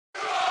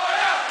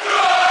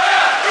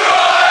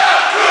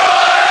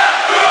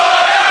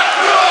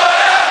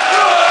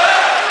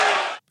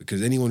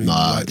because anyone who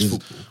likes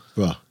football,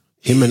 bro.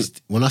 Him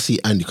and when I see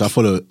Andy, 'cause I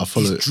follow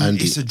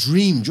Andy. It's a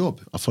dream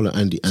job. I follow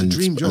Andy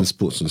and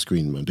Sports on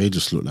Screen, man. They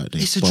just look like they.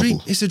 It's a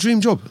dream. It's a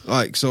dream job.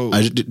 Like so,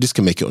 this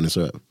can make it on its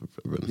own.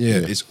 Yeah,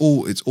 it's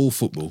all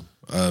football,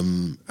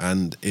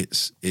 and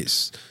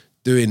it's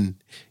doing.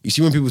 You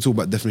see, when people talk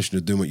about definition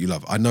of doing what you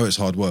love, I know it's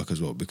hard work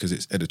as well because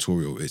it's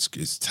editorial. It's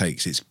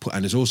takes.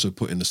 And it's also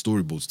putting the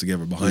storyboards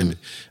together behind it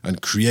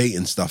and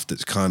creating stuff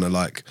that's kind of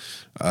like.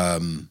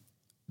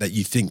 That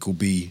you think will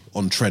be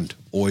on trend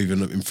or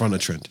even in front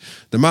of trend.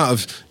 The amount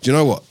of, do you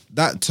know what?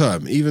 That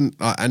term, even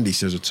Andy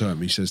says a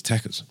term, he says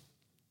techers.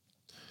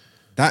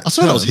 I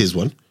swear that was his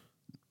one.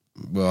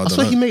 Well, I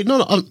swear he made,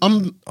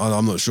 I'm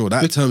not sure.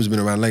 That term's been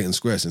around Leighton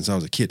Square since I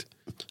was a kid.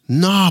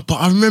 Nah, but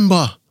I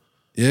remember.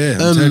 Yeah,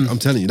 I'm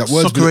telling you. That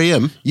word's Soccer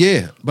AM.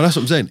 Yeah, but that's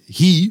what I'm saying.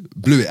 He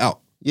blew it out.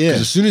 Yeah.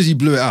 'Cause as soon as he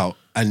blew it out,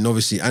 and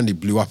obviously Andy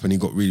blew up and he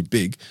got really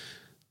big,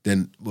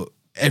 then...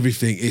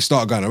 everything, it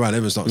started going around.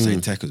 Everyone started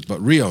saying techers,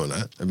 but Rio and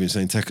that have been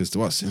saying techers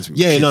to us since we were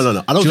kids.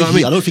 No. I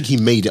don't think he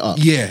made it up.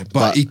 Yeah,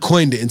 but he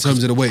coined it in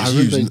terms of the way it's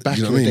used. I remember back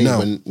in the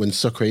day when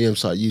Soccer AM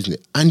started using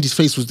it, Andy's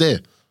face was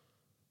there.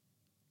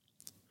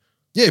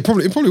 Yeah, it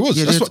probably was.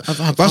 Yeah, that's what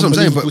I'm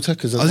saying. But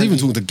I was even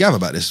talking to Gav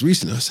about this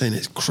recently. I was saying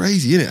it's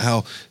crazy, isn't it?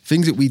 How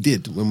things that we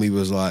did when we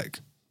was like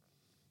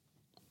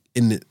I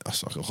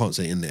can't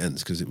say in the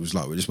ends because it was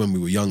like just when we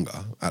were younger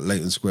at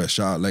Leighton Square.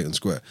 Shout out Leighton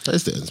Square. That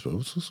is the ends,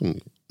 bro.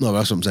 No,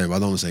 that's what I'm saying. But I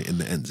don't want to say in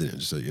the ends, innit?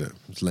 Just so you know,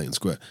 it's Leighton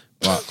Square.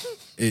 But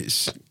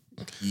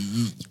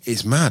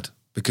it's mad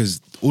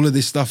because all of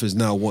this stuff is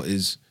now what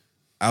is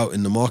out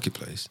in the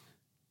marketplace,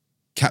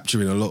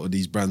 capturing a lot of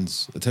these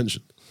brands'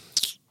 attention.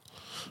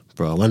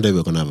 Bro, one day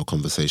we're gonna have a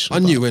conversation. I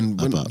knew when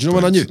do you know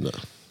when I knew?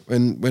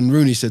 When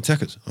Rooney said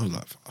techers, I was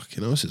like,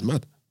 fucking hell, this is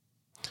mad.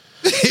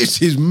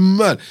 This is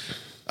mad.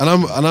 And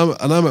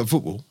I'm at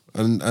football,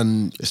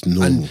 and it's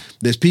normal. And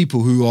there's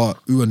people who are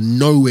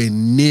nowhere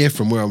near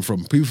from where I'm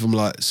from. People from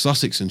like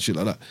Sussex and shit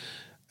like that.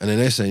 And then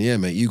they're saying, "Yeah,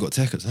 mate, you got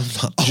techers." I'm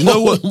like, do you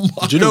know what?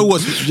 Do you know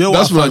what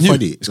I find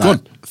funny? It's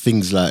like, gone.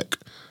 Things like,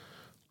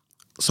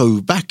 so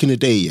back in the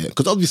day, yeah,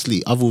 because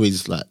obviously I've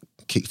always like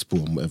kicked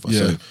ball and whatever. Yeah.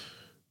 So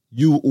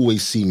you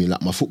always see me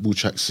like my football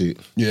tracksuit,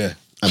 yeah,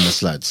 and my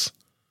slides.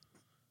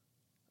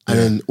 And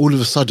then all of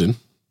a sudden,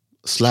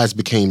 slides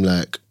became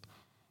like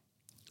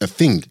a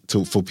thing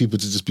for people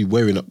to just be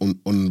wearing it on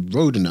the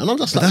road and that. And I'm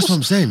just like, that's what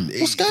I'm saying.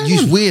 What's going on?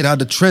 It's weird how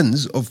the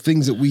trends of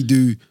things that we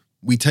do,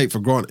 we take for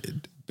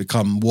granted,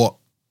 become what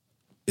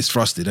is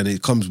thrusted, and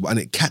it comes and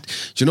it do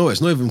you know what?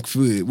 It's not even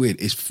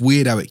weird. It's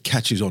weird how it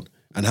catches on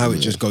and how it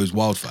just goes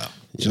wildfire.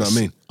 Do you know what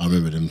I mean? I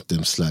remember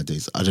them slide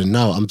days. I don't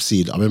know. I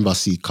remember I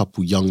see a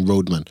couple young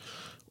roadmen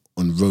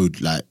on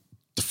road, like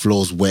the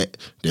floor's wet,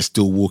 they're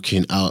still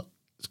walking out,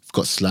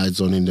 got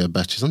slides on in their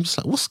batches. I'm just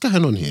like, what's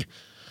going on here?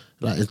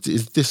 Like,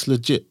 is this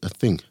legit a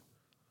thing?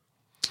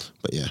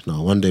 But yeah,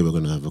 no, one day we're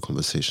going to have a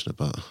conversation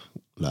about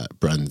like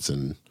brands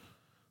and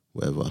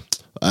whatever.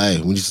 Aye,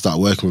 we need to start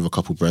working with a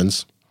couple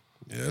brands.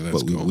 Yeah,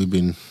 let's go. We've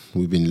been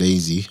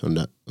lazy on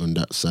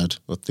that side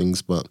of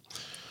things, but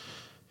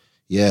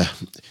yeah.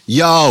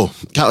 Yo,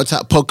 Counter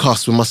Attack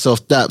podcast with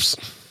myself, Daps.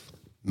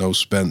 No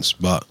Spence,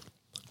 but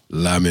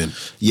Lamin.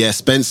 Yeah,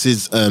 Spence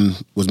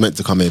was meant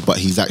to come here, but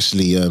he's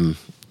actually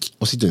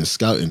what's he doing?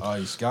 Scouting. Oh,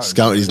 he's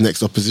scouting his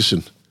next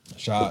opposition.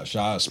 Shout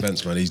out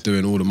Spence, man. He's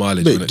doing all the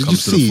mileage when it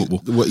comes to the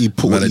football. What he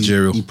put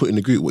managerial. He put in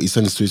the group, what he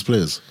sends to his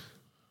players.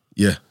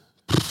 Yeah.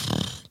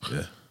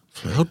 Yeah.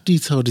 How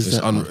detailed is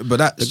that? But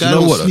that, the guy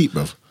don't sleep,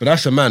 bro. But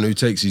that's a man who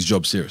takes his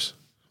job serious.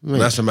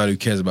 That's a man who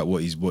cares about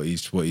what he's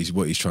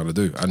trying to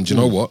do. And do you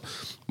know what?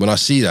 When I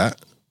see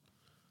that,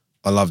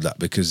 I love that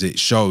because it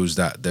shows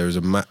that there's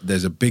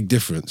a big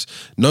difference.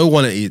 No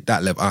one at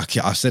that level.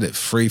 I've said it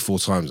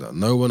 3-4 times now.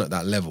 No one at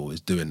that level is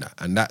doing that,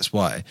 and that's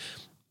why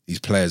these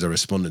players are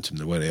responding to him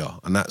the way they are,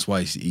 and that's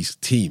why his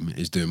team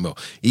is doing well.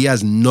 He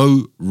has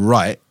no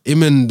right.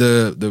 Him and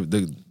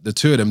the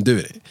two of them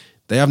doing it.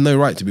 They have no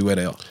right to be where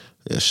they are.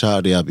 Yeah, shout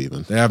out the Abbey,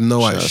 man. They have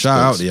no right. Shout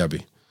out the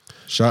Abbey.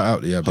 Shout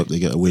out the Abbey. Hope they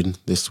get a win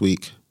this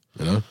week.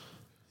 You know.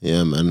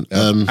 Yeah, man.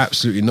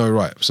 Absolutely no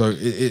right. So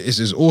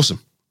it's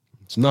awesome.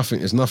 It's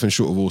nothing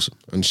short of awesome.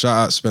 And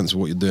shout out Spence for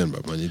what you're doing,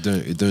 bro, man.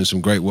 You're doing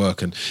some great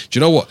work. And do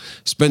you know what?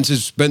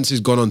 Spencer's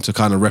gone on to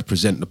kind of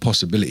represent the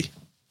possibility.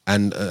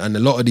 And a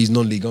lot of these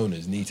non-league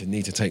owners need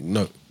to take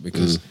note,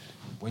 because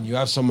when you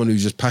have someone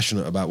who's just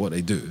passionate about what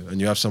they do, and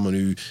you have someone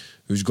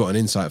who's got an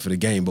insight for the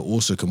game but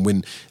also can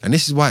win, and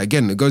this is why,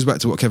 again, it goes back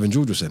to what Kevin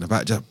George was saying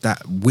about just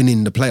that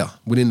winning the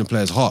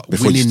player's heart,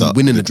 winning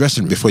the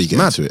dressing room. Before you get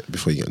into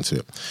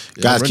it,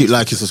 guys, keep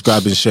liking,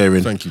 subscribing,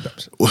 sharing. Thank you,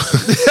 Babs.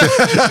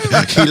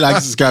 Keep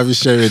liking, subscribing,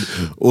 sharing,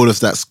 all of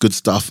that good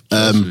stuff.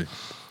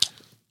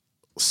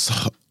 So,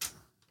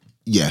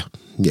 yeah,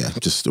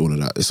 just all of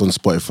that. It's on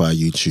Spotify,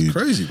 YouTube,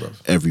 crazy, bro,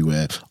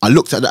 everywhere. I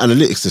looked at the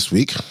analytics this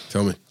week.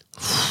 Tell me,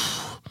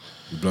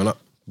 you blown up?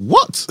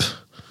 What,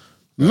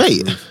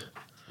 mate?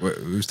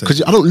 Who's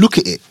because I don't look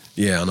at it.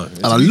 Yeah, I know.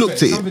 I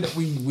looked at it. Something that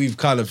we've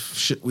kind of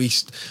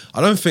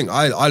I don't think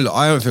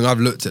I've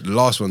looked at the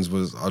last ones.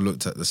 I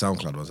looked at the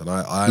SoundCloud ones, and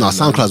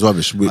SoundCloud's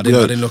rubbish. I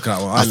didn't look at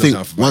that one. I think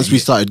once we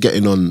started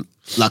getting on,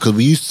 like, cause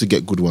we used to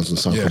get good ones on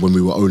SoundCloud when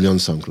we were only on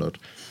SoundCloud,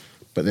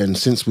 but then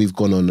since we've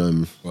gone on,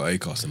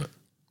 Acast, isn't it?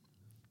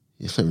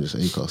 Yeah, it's not just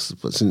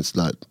Acast, but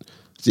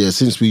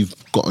since we've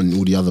got on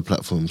all the other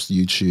platforms,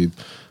 YouTube,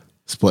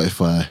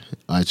 Spotify,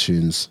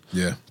 iTunes,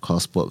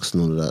 Castbox,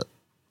 and all of that.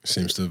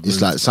 Seems to.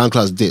 It's like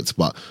SoundCloud's dipped,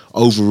 but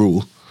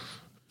overall,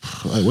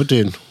 hey, we're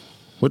doing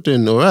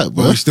all right,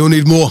 bro. But we still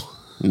need more.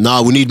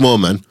 Nah, we need more,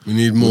 man. We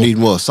need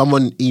more.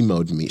 Someone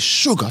emailed me.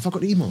 Sugar, have I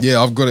got the email?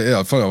 Yeah, I've got it. Yeah,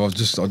 I was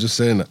just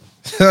saying that.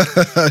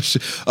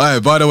 All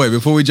right. By the way,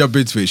 before we jump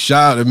into it,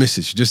 shout out to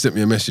Mrs. She just sent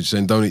me a message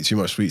saying, "Don't eat too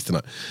much sweets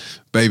tonight,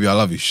 baby. I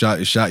love you." Shout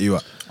you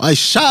out. I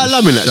shout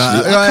Lamin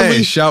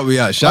actually. Shout me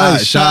out. Shout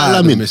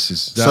out to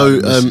Mrs. So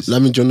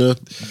Lamin, do you want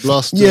to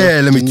blast?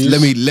 Yeah, let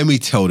me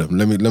tell them.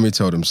 Let me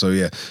tell them. So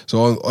yeah,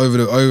 over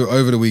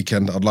the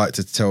weekend, I'd like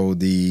to tell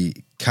the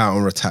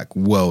Counterattack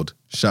World.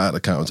 Shout out to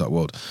Counterattack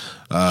World.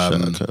 Shout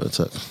out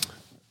Counterattack.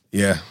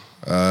 Yeah,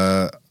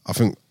 I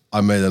think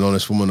I made an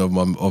honest woman of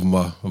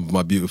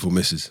my beautiful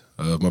missus,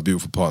 my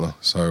beautiful partner.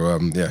 So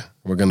yeah,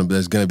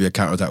 there's gonna be a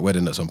Counterattack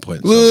wedding at some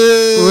point. So. Who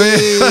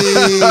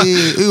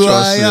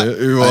are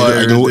you?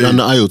 I'm gonna walk down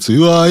the aisle too.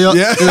 Who are you?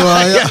 Yeah.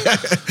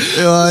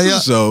 Who are you?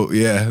 So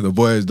yeah, the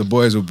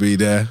boys will be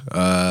there.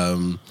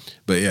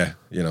 But yeah,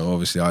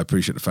 obviously I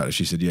appreciate the fact that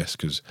she said yes,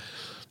 because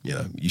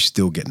you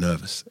still get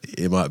nervous.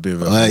 It might be a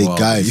while.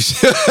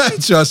 Guys,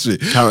 trust me.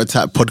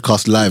 Counterattack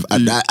podcast live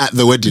at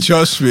the wedding.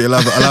 Trust me,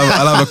 I'll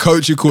have a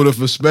coaching corner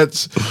for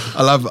Spence.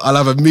 I'll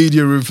have a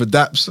media room for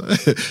Daps,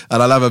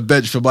 and I'll have a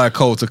bench for my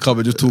Cole to come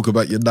and just talk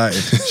about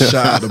United. Shout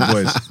out the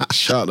boys.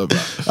 Shout out,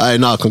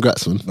 man.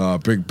 Congrats, man. Nah,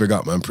 big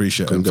up, man.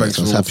 Appreciate it. And thanks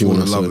for all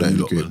the love that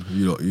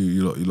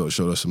you lot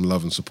showed us some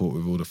love and support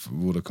with all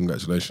the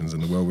congratulations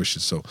and the well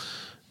wishes. So.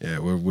 Yeah,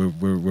 we're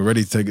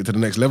ready to take it to the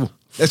next level.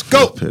 Let's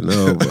go.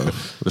 No, bro.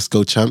 Let's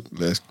go, champ.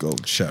 Let's go,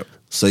 champ.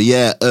 So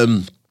yeah,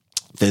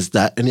 there's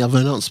that. Any other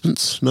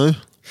announcements? No,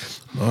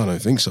 I don't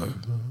think so.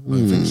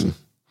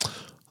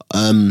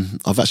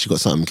 I've actually got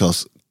something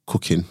else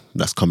cooking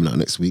that's coming out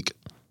next week.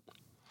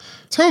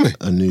 Tell me.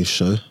 A new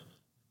show.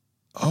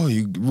 Oh,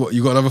 you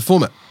got another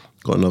format?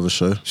 Got another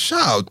show.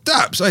 Shout out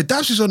Daps. Hey,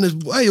 Daps is on this.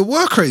 Hey, your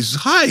work rate is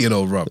high,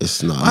 Rob.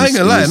 It's not. I ain't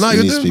gonna lie. Now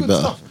you're doing good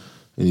better. stuff.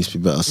 It needs to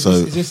be better.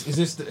 Is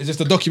this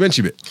the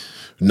documentary bit?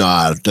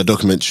 Nah, the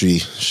documentary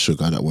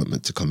Sugar that weren't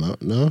meant to come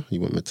out. No,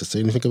 you weren't meant to say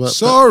anything about that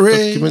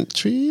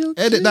documentary.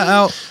 Okay. Edit that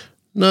out.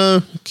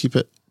 No, keep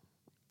it.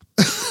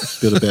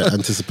 Build a bit of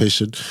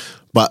anticipation.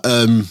 But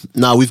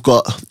now we've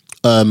got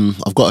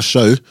I've got a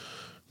show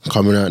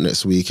coming out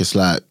next week. It's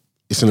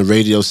in a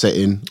radio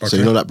setting. Okay. So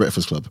you know that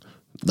Breakfast Club?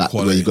 That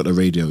Quality. Where you got the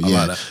radio,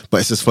 yeah. Like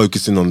but it's just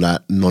focusing on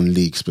that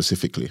non-league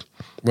specifically.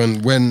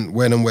 When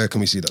and where can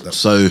we see that?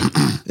 So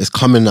it's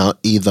coming out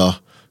either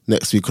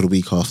next week or the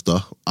week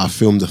after. I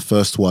filmed the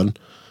first one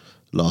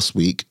last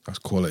week. That's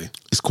quality.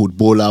 It's called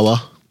Ball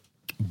Hour.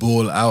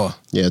 Ball Hour.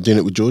 Yeah, doing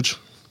it with George.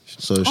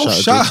 So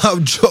shout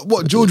out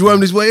George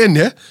wormed his way in,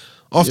 yeah?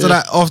 After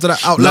that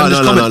outlandish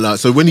comment. No.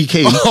 So when he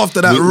came, after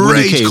that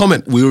rage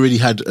comment, we already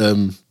had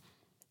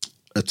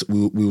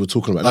we were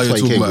talking about. That's why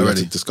he came. We had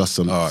to discuss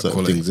some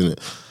certain things in it.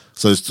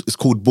 So it's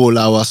called Ball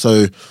Hour.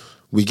 So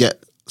we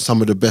get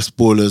some of the best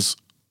ballers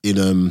in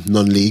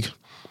non-league.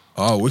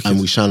 Oh, wicked. And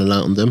we shine a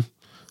light on them.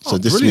 So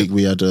this week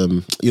we had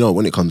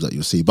when it comes out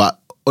you'll see. But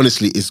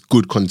honestly, it's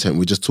good content.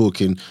 We're just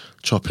talking,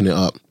 chopping it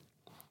up.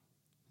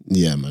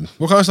 Yeah, man.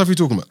 What kind of stuff are you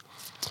talking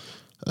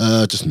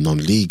about? Just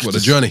non-league. What, the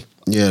journey?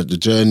 Yeah, the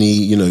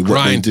journey. What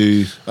Grind.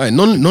 they do. Hey,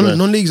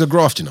 non-league's a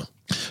graft,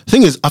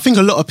 Thing is, I think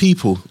a lot of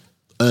people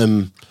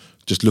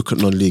just look at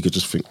non-league and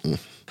just think,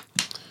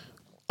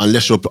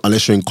 unless you're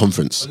in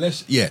conference. And I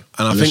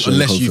think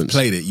unless you've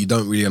played it, you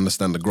don't really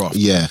understand the graft.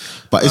 Yeah,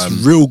 but it's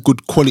real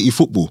good quality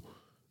football.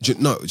 Do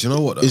you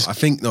know what? I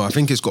think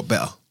it's got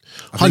better.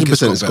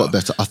 100% it's got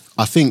better.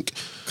 I think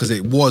because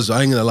it was.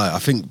 I ain't gonna lie. I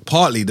think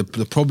partly the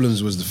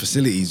problems was the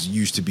facilities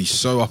used to be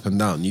so up and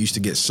down. You used to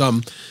get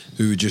some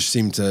who just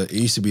seemed to. It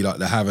used to be like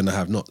the have and the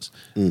have-nots,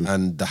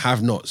 and the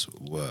have-nots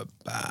were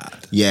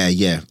bad.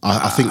 Yeah.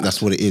 I think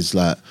that's what it is.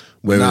 Like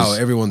now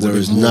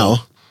everyone's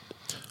now.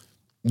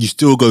 You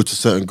still go to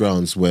certain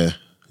grounds where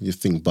you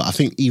think, but I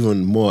think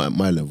even more at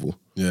my level,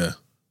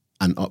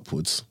 and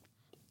upwards,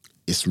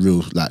 it's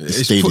real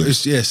stadium.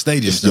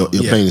 Stadium.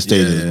 You're playing in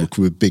stadiums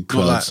with big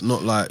crowds.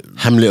 Not like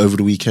Hamlet over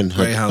the weekend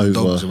had Greyhound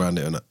dogs around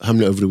it. Innit?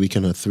 Hamlet over the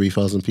weekend had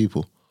 3,000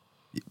 people.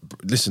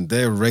 Listen,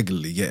 they're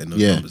regularly getting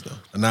those numbers though,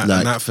 and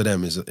that for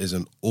them is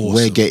an awesome.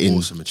 We're getting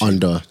awesome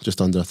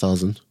just under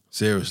 1,000.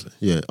 Seriously,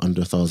 yeah,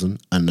 under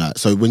 1,000, and that.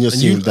 So when you're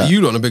seeing that,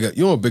 you're a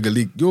bigger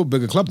league. You're a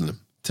bigger club than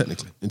them.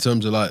 Technically, in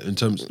terms of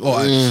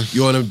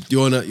you're in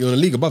a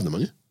league above them,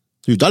 aren't you?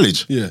 Who,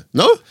 Dulwich? Yeah.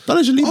 No?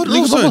 Dulwich are league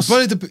above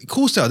us. Of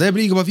course they are. They're a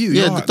league above you.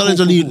 Yeah, Dulwich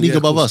are league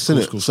above us,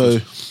 isn't it? So,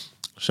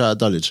 shout out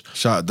Dulwich.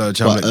 Shout out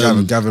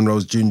Dulwich. Gavin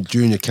Rose,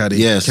 Junior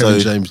Caddy, Kevin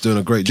James doing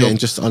a great job. Getting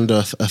just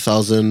under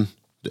 1,000.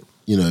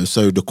 You know,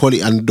 so the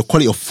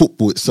quality of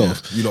football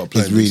itself Yeah, you lot are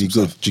playing is really decent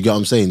good. stuff. Do you get what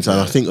I'm saying? So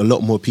Yeah. I think a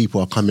lot more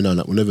people are coming down.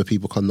 Like whenever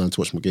people come down to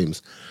watch my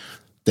games,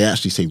 they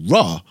actually say,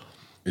 "Rah."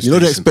 It's You know,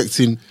 decent. they're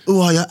expecting,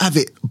 "Oh, yeah, have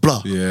it,"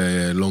 blah.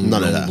 Yeah, long.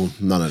 None of long that. ball.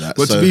 None of that.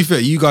 But So, to be fair,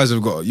 you guys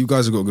have got a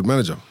good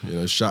manager. You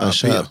know, shout out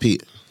shout Peter. out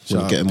Pete. Shout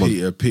Wanna out get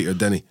him on. Peter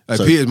Denny.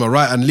 So- Peter's my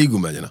right hand legal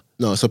man. You know,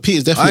 No, so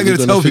Peter's I ain't definitely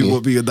gonna tell thingy. people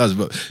what Peter does,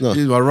 but No.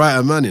 he's my right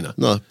hand man. You know.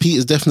 No,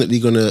 Peter's definitely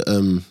gonna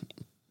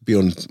be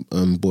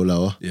on Ball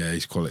Hour. Yeah,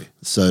 he's quality.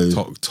 So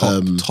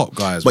Top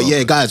guy as But well.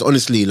 yeah, guys,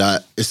 honestly,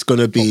 like it's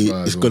gonna be Top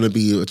guy as it's well. gonna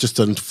be just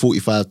a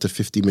 45 to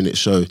 50 minute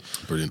show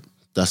Brilliant.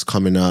 that's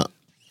coming out.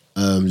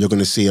 You're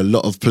gonna see a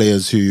lot of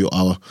players who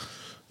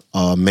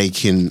are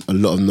making a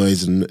lot of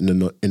noise in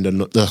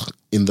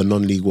the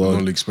non-league world.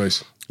 Non-league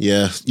space.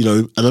 Yeah, you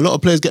know, and a lot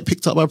of players get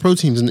picked up by pro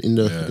teams in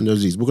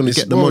those leagues. We're gonna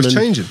get them on it's and,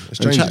 changing. It's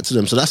and changing. chat to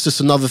them. So that's just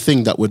another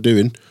thing that we're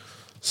doing.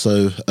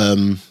 So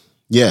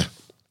yeah.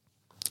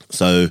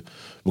 So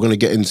we're gonna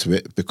get into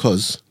it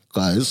because,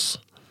 guys,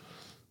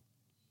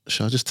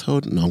 shall I just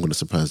tell them? No, I'm gonna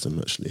surprise them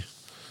actually.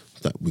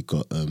 That we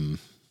got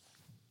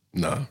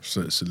No,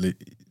 so it's yeah,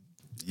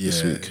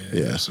 this week.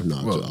 Yeah, so,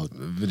 no, well,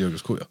 the video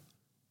just caught you.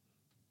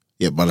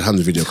 yeah, by the time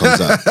the video comes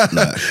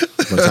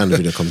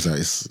out,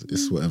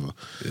 it's whatever.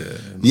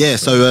 Yeah.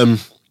 So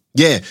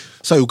yeah.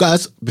 So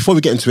guys, before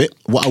we get into it,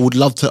 what I would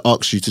love to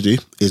ask you to do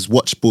is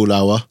watch Ball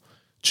Hour.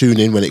 Tune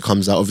in when it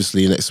comes out.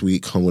 Obviously, next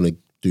week I want to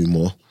do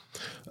more.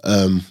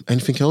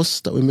 Anything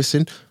else that we're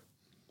missing?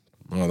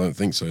 No, I don't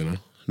think so. You know,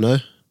 No.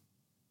 I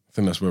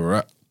think that's where we're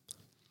at.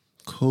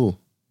 Cool.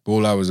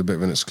 Ball Hour is a bit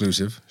of an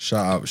exclusive.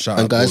 Shout out,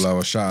 And guys, Ball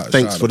Hour. Shout out.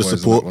 Thanks shout for out the boys on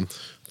support. that one.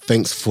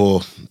 Thanks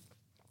for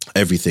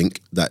everything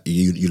that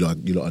you lot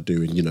are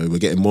doing. You know, we're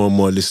getting more and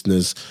more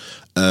listeners.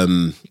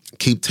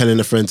 Keep telling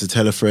a friend to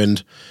tell a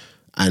friend.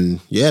 And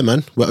yeah,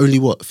 man, we're only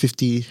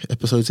 50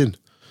 episodes in.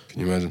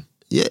 Can you imagine?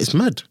 Yeah, it's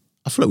mad.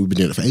 I feel like we've been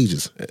doing it for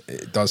ages.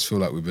 It does feel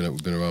like we've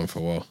been around for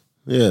a while.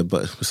 Yeah,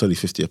 but it's only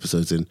 50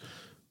 episodes in.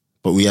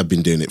 But we have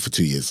been doing it for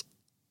 2 years.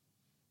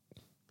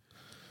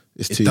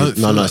 It's It 2 don't years.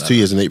 feel No, like it's 2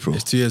 years in April.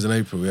 It's 2 years in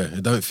April. Yeah,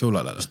 it don't feel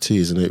like that. 2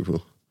 years in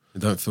April. It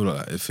don't feel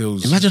like that. It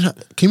feels. Imagine how,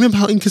 can you remember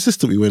how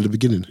inconsistent we were in the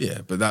beginning? Yeah,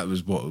 but that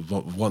was what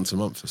once a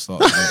month to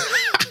start.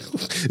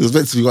 It was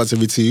meant to be once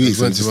every 2 weeks.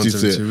 It went and to just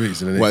once do every 2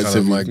 weeks, and then it once kind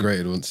of every-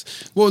 migrated once.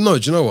 Well, no,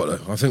 do you know what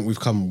though? I think we've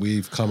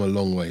come a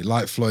long way.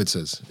 Like Floyd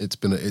says, it's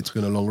been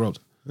a long road,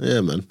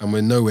 Yeah, man. and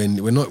we're nowhere.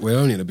 We're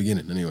only at the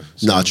beginning anyway.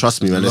 So No,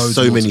 trust me, man. There's loads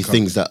so more many to come.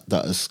 things that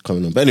is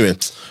coming on. But anyway,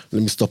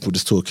 let me stop all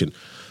this talking.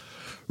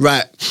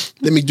 Right,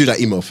 let me do that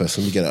email first.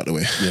 Let me get it out of the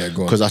way. Yeah,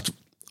 go on. Because I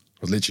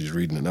was literally just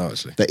reading it now.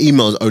 Actually, the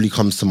email only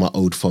comes to my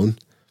old phone.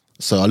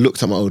 So I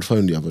looked at my old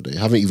phone the other day.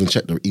 I haven't even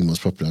checked the emails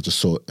properly. I just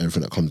saw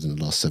everything that comes in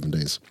the last 7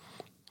 days.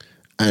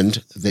 And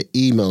the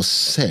email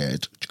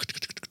said,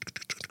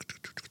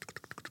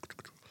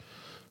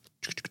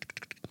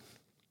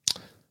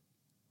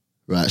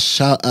 right,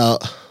 shout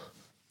out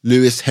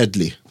Lewis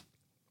Headley.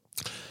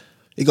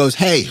 He goes,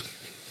 hey,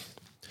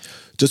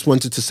 just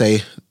wanted to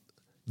say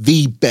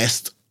the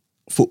best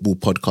football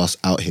podcast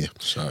out here.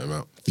 shout him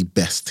out. The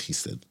best, he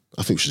said.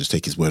 I think we should just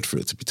take his word for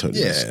it, to be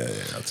totally honest. Yeah,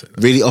 I'll take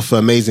that. Really offer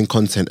amazing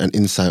content and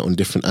insight on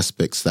different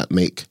aspects that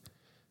make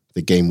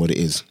the game what it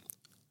is.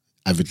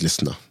 Avid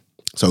listener.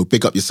 So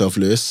big up yourself,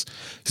 Lewis.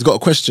 He's got a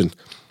question.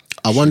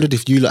 I wondered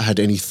if you lot had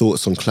any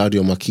thoughts on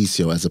Claudio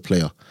Marchisio as a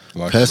player.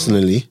 Like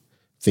Personally,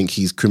 think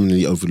he's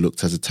criminally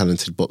overlooked as a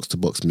talented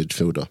box-to-box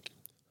midfielder.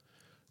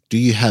 Do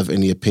you have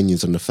any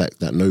opinions on the fact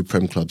that no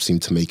Prem club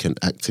seemed to make an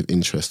active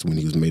interest when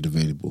he was made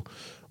available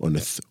on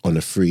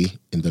a free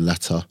in the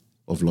latter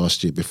of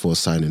last year before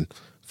signing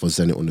for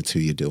Zenit on a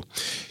 2-year deal?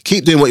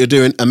 Keep doing what you're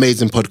doing.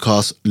 Amazing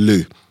podcast,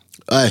 Lou.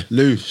 Hey,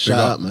 Lou, shout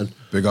up. out, man.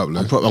 Big up, Lou.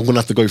 I'm going to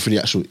have to go through the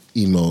actual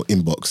email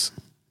inbox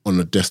on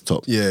the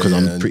desktop because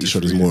I'm and pretty just sure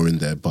there's read it. more in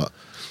there. But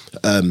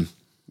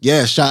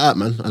yeah, shout out,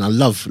 man. And I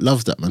love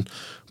that, man.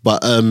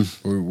 But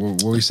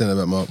What were you saying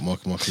about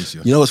Marco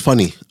Marchisio? you know what's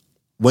funny?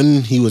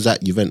 When he was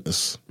at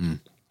Juventus,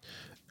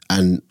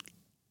 and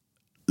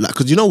like,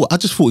 because you know what, I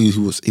just thought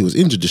he was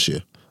injured this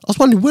year. I was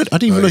wondering where. I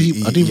didn't even know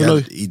he. I didn't even know.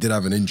 He did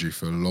have an injury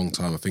for a long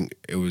time. I think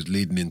it was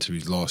leading into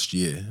his last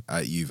year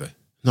at Juve.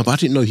 No, but I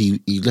didn't know he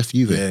left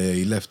Juve. Yeah,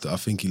 he left. I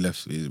think he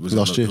left. It was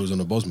Last year. It was on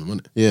a Bosman,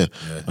 wasn't it? Yeah.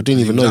 I didn't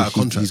even he was know out of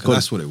contract. he's gone.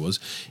 That's what it was.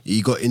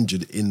 He got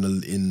injured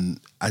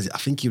as I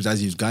think he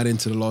was going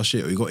into the last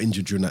year. Or he got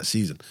injured during that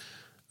season,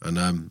 and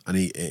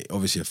it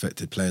obviously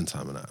affected playing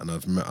time and that. And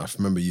I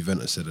remember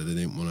Juventus said that they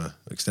didn't want to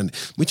extend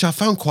it, which I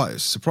found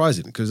quite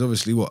surprising because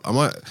obviously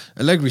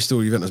Allegri's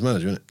still Juventus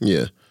manager, isn't it?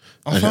 Yeah.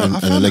 I And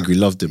found Allegri that-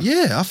 loved him.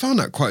 Yeah, I found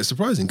that quite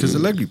surprising because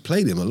Allegri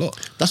played him a lot.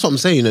 That's what I'm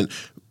saying. And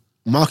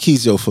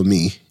Marchisio, for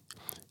me,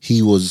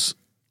 he was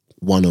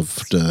one of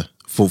the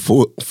for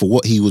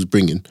what he was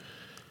bringing.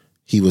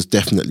 He was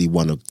definitely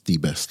one of the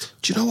best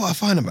Do you know what I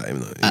find about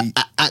him though?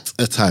 at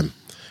a time.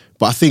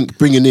 But I think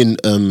bringing in,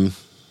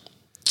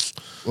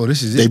 Well,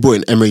 this is they it. brought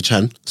in Emre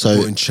Can. So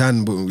Brought in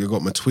Chan, but we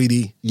got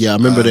Matuidi. yeah, I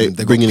remember they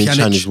got bringing in Pjanic.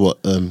 Can is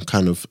what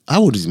kind of.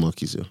 How old is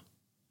Marchisio?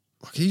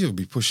 He'll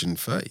be pushing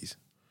 30s.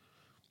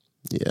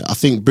 Yeah, I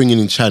think bringing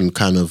in Chan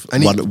kind of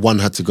And one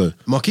had to go.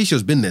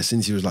 Marquisio's been there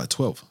since he was like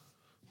 12.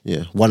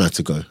 Yeah, one had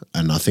to go,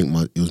 and I think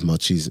it was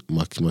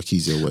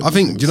Marquisio. I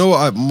think. Do you know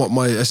what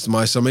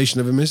my summation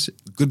of him is?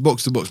 Good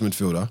box to box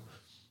midfielder.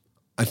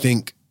 I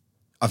think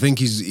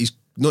he's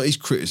not his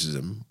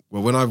criticism.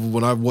 Well, when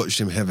I've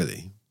watched him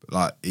heavily,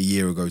 like a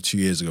year ago, 2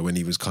 years ago, when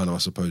he was kind of, I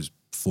suppose,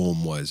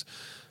 form wise,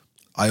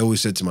 I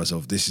always said to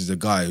myself, this is a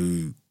guy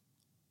who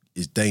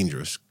is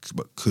dangerous,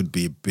 but could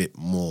be a bit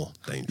more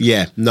dangerous.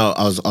 Yeah, no,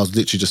 I was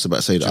literally just about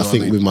to say that. I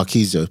think with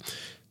Marquisio,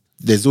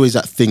 there's always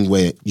that thing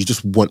where you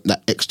just want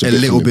that extra a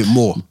little bit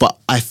more. But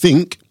I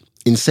think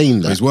in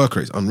saying that, his work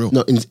rate is unreal.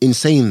 No, in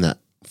saying that,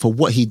 for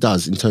what he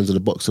does in terms of the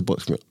box to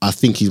box, I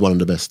think he's one of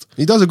the best.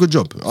 He does a good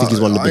job. I think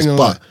he's one of the best.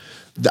 But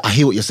I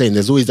hear what you're saying.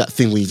 There's always that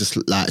thing where you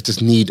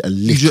just need a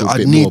little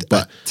bit more.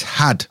 But a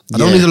tad. I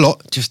don't need a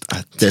lot. Just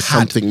a there's tad.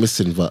 something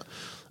missing. But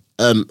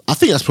I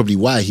think that's probably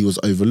why he was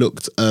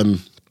overlooked.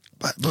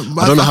 But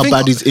I don't know how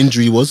bad his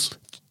injury was.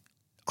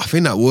 I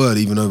think that word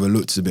even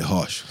overlooked is a bit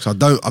harsh. So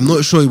I'm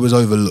not sure he was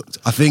overlooked.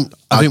 I think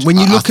when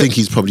you look I think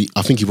he probably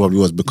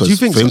was, because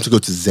for him to go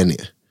to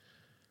Zenit.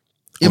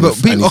 Yeah, but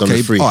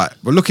okay, all right.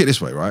 But look at it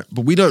this way, right?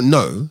 But we don't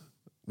know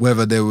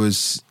whether there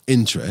was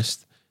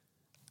interest,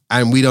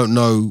 and we don't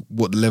know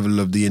what the level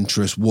of the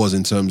interest was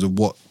in terms of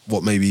what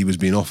maybe he was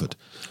being offered.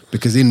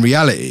 Because in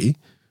reality,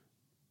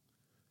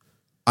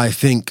 I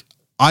think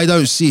I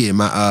don't see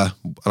him at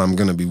and I'm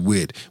going to be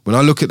weird. When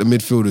I look at the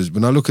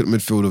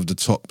midfield of the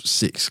top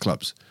 6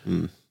 clubs,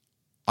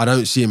 I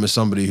don't see him as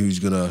somebody who's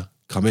going to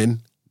come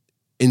in,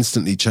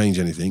 instantly change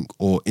anything,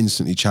 or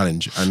instantly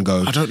challenge and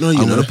go, I don't know,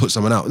 I'm going to put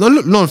someone out.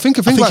 No, think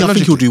I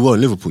think he'll do well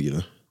in Liverpool, you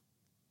know.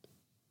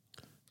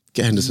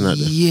 Get Henderson out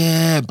there.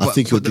 Yeah, but... I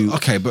think he'll do...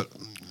 Okay, but...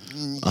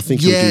 I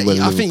think he'll do well in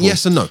Liverpool. I think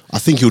yes and no. I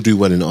think he'll do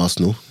well in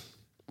Arsenal.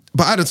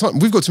 But at the time,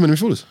 we've got too many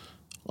midfielders.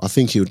 I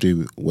think he'll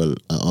do well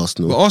at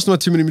Arsenal. But Arsenal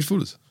had too many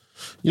midfielders.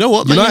 You know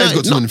what? United's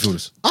got too many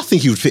midfielders. I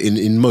think he would fit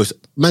in most.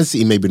 Man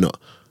City, maybe not.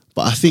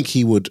 But I think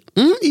he would.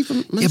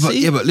 Even Man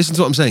City? But listen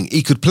to what I'm saying.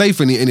 He could play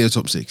for any of the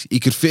top 6. He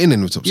could fit in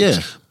the top 6.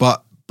 Yeah.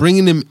 But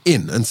bringing him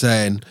in and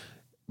saying,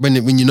 when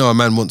you know a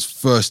man wants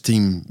first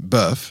team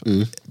berth,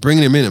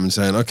 bringing him in and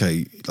saying,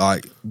 okay,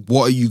 like,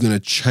 what are you going to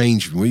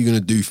change for me? What are you going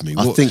to do for me?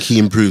 I think he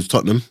improves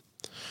Tottenham.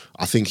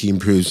 I think he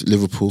improves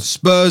Liverpool.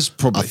 Spurs,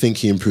 probably. I think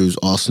he improves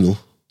Arsenal.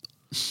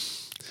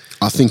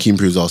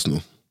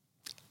 100%.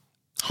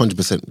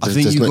 I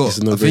think you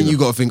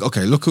got to think.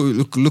 Okay, look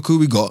who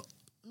we got.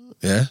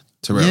 Yeah,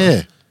 Terrell.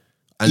 Yeah,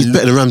 and he's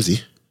better than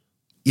Ramsey.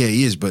 Yeah,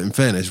 he is. But in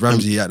fairness,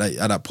 Ramsey at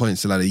that point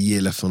still had a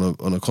year left on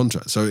a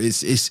contract. So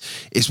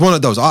it's one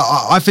of those.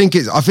 I think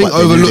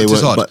overlooked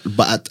is hard.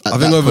 I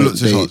think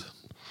overlooked is hard.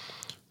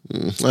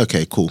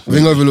 Okay, cool. I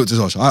think overlooked is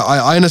harsh.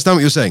 I understand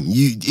what you're saying.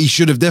 He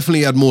should have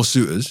definitely had more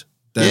suitors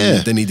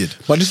than he did.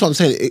 But this is what I'm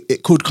saying.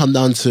 It could come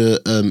down to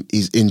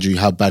his injury,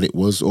 how bad it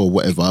was, or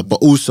whatever.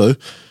 But also,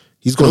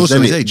 he's got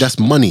Zenit. That's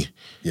money.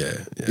 Yeah,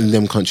 in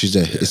them countries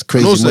there, it's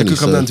crazy. And also, money, it could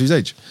come down to his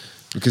age,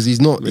 because he's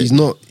not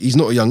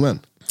a young man.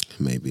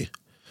 Maybe.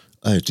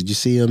 Oh, did you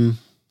see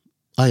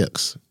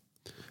Ajax?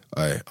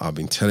 I've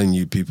been telling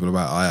you people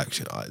about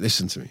Ajax.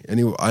 Listen to me.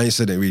 Anyway, I ain't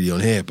said it really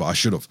on here, but I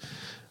should have.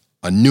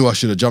 I knew I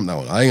should have jumped that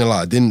one. I ain't gonna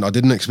lie. I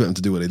didn't expect them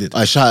to do what they did.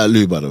 I shout out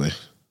Lou, by the way.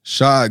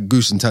 Shout out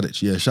Goose and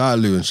Tadic. Yeah, shout out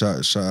Lou and shout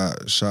out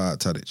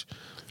Tadic.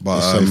 But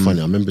it's so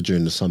funny. I remember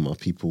during the summer,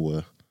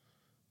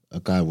 a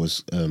guy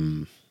was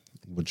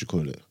what do you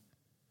call it?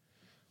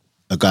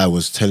 A guy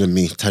was telling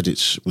me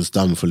Tadic was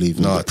done for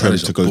leaving the Prem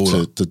to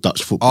go to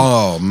Dutch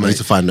football. Oh, mate. I need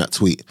to find that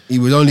tweet. He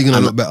was only going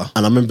to look better.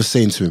 And I remember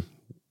saying to him,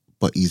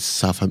 but he's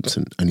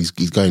Southampton and he's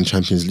going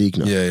Champions League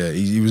now. Yeah.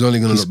 He was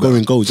only going to look better.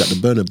 He's scoring goals at the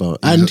Bernabeu.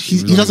 And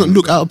he doesn't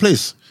look out of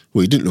place.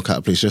 Well, he didn't look out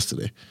of place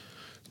yesterday.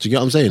 Do you get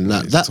what I'm saying?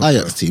 Like, that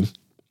Ajax team,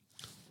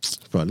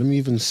 bro, let me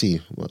even see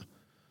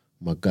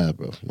my guy,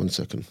 bro. 1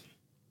 second.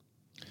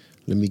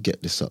 Let me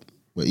get this up.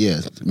 But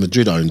yeah,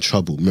 Madrid are in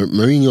trouble.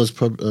 Mourinho's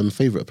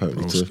favourite,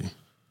 apparently, to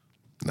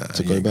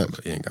go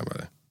back. He ain't going back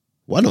there.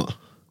 Why not?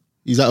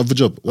 He's out of a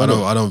job. I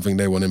don't think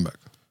they want him back.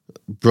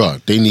 Bro,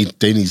 they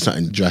need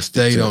something drastic.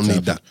 They don't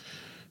need that.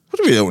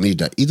 What do we don't need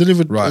that? He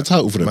delivered a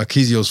title for them.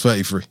 Marquisio's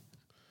 33.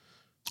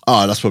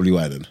 Oh, that's probably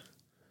why then.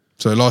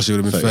 So last year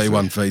would have been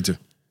 31, 32. It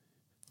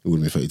would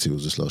have been 32, it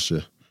was just last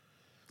year.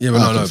 Yeah,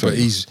 but but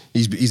he's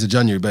a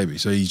January baby,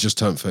 so he's just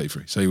turned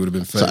 33. So he would have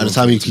been 31. So at the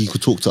time he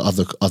could talk to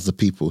other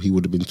people, he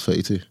would have been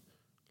 32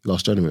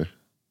 last January.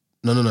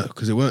 No,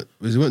 because it weren't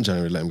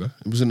January. Let him go.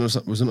 It wasn't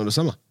not the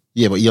summer.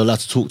 Yeah, but you're allowed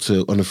to talk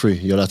to on the free.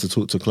 You're allowed to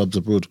talk to clubs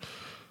abroad.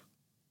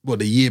 What,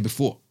 the year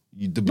before?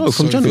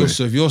 From January.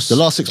 So if you're the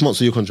last 6 months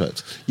of your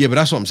contract. Yeah, but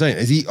that's what I'm saying.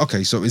 Is he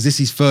okay? So is this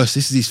his first?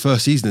 This is his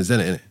first season, isn't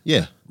it?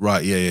 Yeah.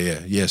 Right.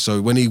 Yeah.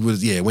 So when he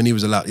was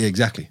allowed. Yeah,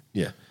 exactly.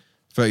 Yeah,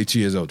 32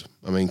 years old.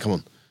 I mean, come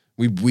on.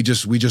 We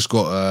just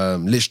got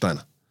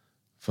Lichtsteiner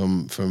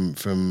from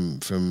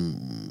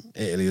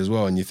Italy as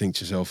well, and you think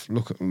to yourself,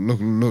 look at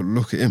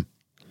him.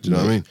 Do you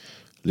know what I mean?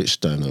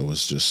 Lichtsteiner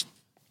was just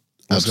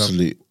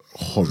absolute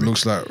horrible.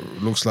 Looks like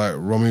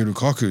Romelu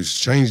Lukaku's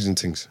changing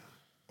things.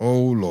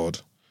 Oh Lord.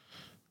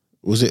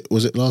 Was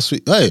it last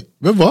week? Hey,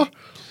 remember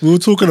we were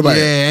talking about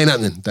it. ain't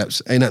happening.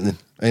 Daps, ain't happening.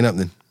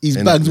 He's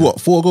Ain't bagged happening.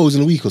 what 4 goals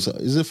in a week or so?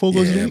 Is it 4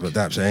 goals in a Yeah, week? but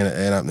Daps ain't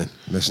happening.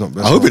 Let's not.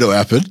 I hope it don't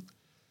happen.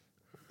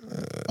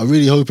 I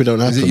really hope it don't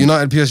happen. Is it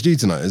United PSG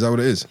tonight? Is that what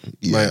it is?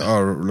 Yeah. Mate,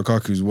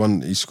 Lukaku's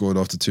won. He scored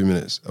after 2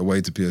 minutes away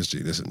to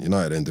PSG. Listen,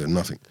 United ain't doing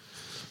nothing.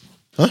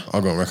 Huh?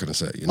 I'll go on record and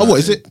say it. Oh, what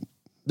is it?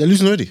 They're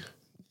losing already.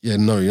 Yeah,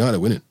 no, United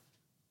winning.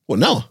 What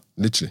now?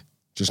 Literally,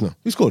 just now.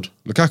 Who scored?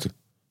 Lukaku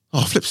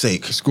Oh, flip's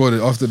sake! scored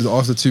it after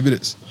 2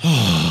 minutes.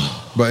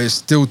 But it's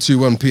still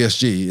 2-1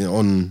 PSG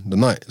on the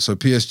night. So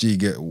PSG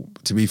get.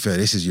 To be fair,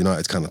 this is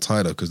United's kind of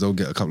tie though because they'll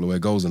get a couple of away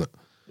goals in it.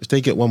 If they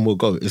get one more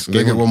goal, it's If they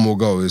game get on. one more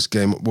goal, it's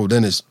game. Well,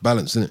 then it's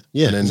balanced, isn't it?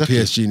 Yeah, And then exactly.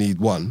 PSG need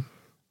one.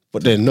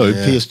 But then no,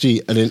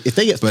 PSG, and then if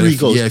they get But 3 if,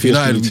 goals, yeah, if PSG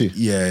United, need 2.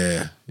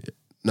 yeah.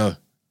 No.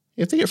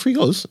 If they get 3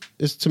 goals,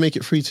 it's to make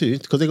it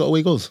 3-2 because they got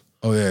away goals,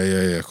 Oh yeah,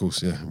 of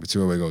course, yeah. With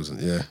 2 away goals,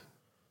 yeah.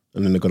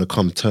 and then they're gonna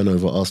come turn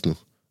over Arsenal.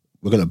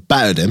 We're gonna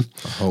batter them.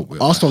 I hope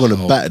Arsenal are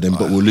gonna batter them,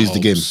 but we'll lose the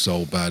hope game.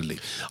 so badly.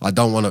 I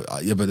don't want to.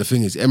 Yeah, but the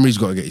thing is, Emery's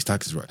got to get his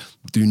tactics right.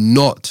 Do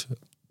not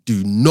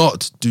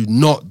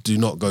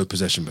go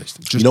possession based.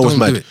 Just You know what's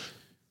don't do mad? it.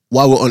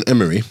 While we're on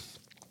Emery,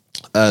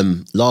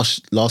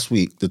 last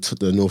week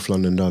the North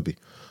London derby.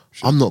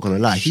 I'm not gonna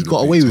lie, he Should've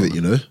got beat away with it,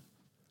 Tottenham.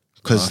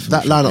 because think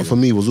that we should've lineup beat for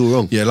me was all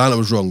wrong. Yeah, lineup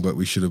was wrong, but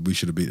we should have beat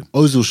him.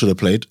 Ozil should have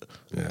played.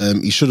 Yeah.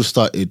 He should have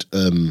started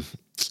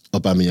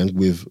Aubameyang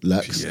with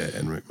Lax. Yeah,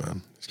 Enric,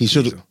 man.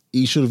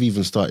 He should have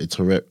even started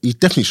Torreira. He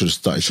definitely should have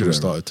started. Should have Torreira.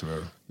 started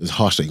Torreira It's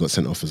harsh that he got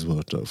sent off as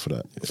well though, for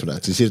that.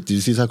 Did you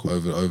see the tackle?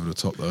 over the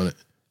top, though, innit?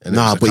 And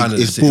Nah, it was but kind of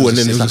it's the- ball it and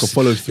was then it's like a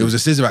follow-through. It was a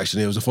scissor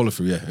action. It was a follow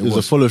through. Yeah, It was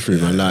a follow through,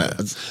 man. Like,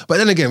 But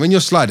then again, when you're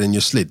sliding,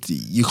 you're slid.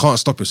 You can't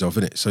stop yourself,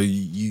 innit? So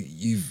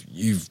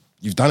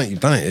you've done it. You've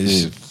done it.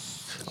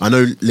 It's I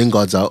know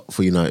Lingard's out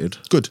for United.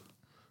 good.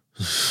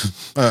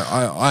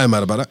 I am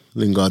mad about that.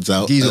 Lingard's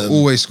out. Geezer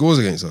always scores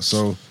against us.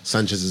 So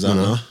Sanchez is out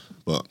now,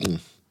 but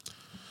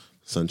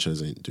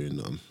Sanchez ain't doing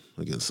nothing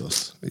against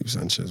us. leave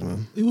Sanchez,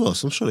 man. Who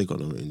else? I'm sure they got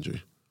another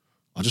injury.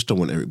 I just don't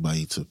want Eric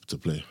Bailly to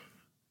play.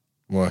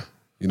 Why?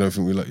 You don't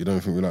think we like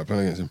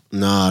playing against him?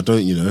 Nah, I don't.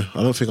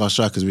 I don't think our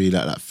strikers really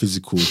like that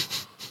physical.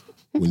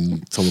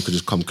 When someone could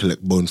just come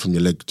collect bone from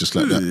your leg just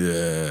like that.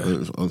 Yeah.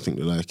 I don't think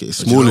they like it. It's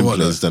Do you know small in what,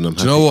 players, though? then I'm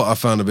Do happy. you know what I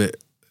found a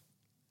bit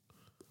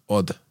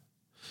odd?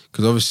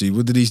 Because obviously,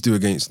 what did he do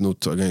against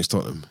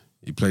Tottenham?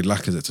 He played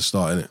Lacazette to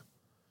start, innit?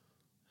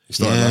 He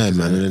started Yeah, Lacazette,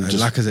 man, and and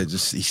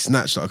Lacazette he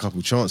snatched like a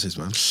couple chances,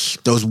 man.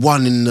 There was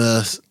one in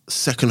the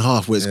second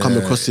half where it's come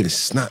across him, He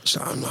snatched.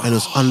 I'm like, and it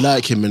was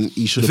unlike him, and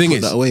he should the have thing put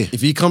is, that away.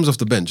 if he comes off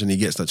the bench and he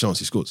gets that chance,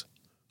 he scores.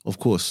 Of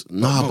course,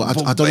 nah, but I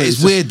don't but know. it's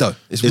just- weird though.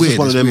 It's It's weird. just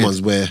one of It's them weird.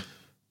 ones where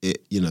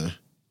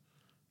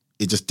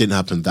it just didn't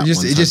happen that It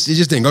one time. just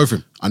didn't go for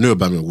him. I knew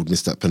Aubameyang would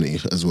miss that penalty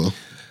as well.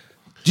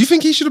 Do you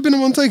think he should have been the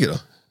one to take it though?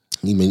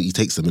 He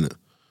takes them, innit?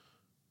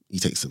 He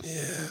takes them. Yeah.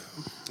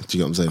 Do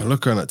you get what I'm I saying?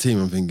 look around that team,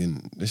 I'm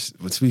thinking,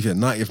 to be fair,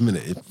 90th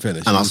minute, it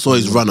finished. And I saw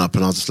his run up,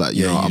 and I was just like,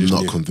 Yeah, you I'm just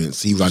not knew.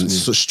 convinced. He ran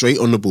straight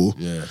on the ball,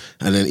 Yeah.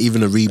 and then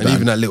even a rebound. And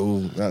even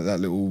that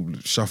little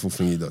shuffle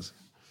thing he does.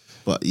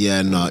 But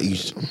yeah, no,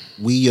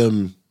 we how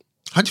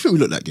do you think we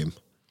looked that game,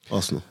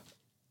 Arsenal?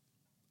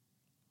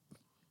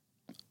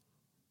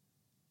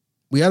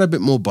 We had a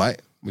bit more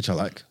bite, which I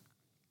like,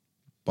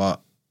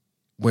 but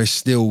we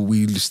still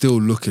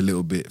look a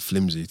little bit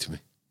flimsy to me,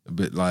 a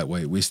bit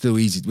lightweight. We're too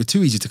easy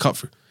to cut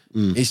through.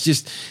 It's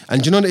just,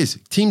 and do you know what it is?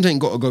 Teams ain't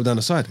got to go down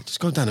the side; just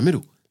go down the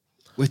middle.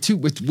 We're too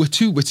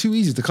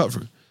easy to cut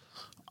through.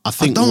 I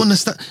think I don't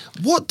understand.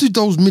 What do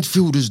those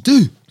midfielders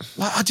do?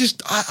 Like,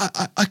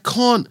 I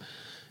can't.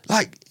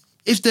 Like,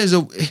 if there's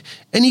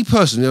any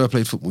person who ever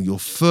played football, your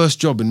first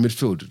job in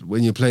midfield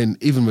when you're playing,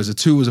 even as a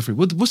 2 or as a 3,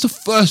 what's the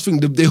first thing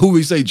that they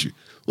always say to you?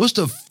 What's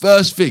the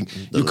first thing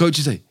your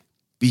coaches say?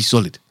 Be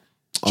solid.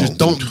 Just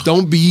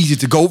don't be easy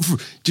to go through.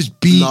 Just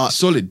be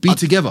solid. Be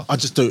together. I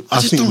just don't. I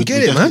just think don't we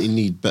get it, definitely man.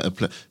 need better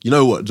play. You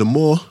know what? The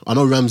more I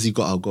know, Ramsey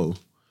got our goal,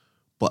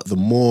 but the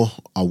more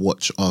I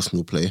watch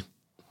Arsenal play,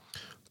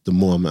 the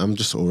more I'm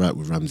just all right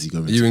with Ramsey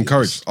going. You to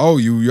encouraged. Oh,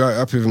 you're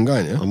happy with him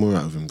going, yeah? I'm all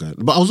right with him going.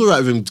 But I was all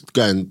right with him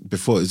going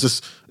before.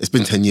 It's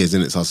been 10 years,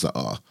 innit? So I was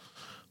like,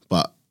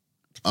 But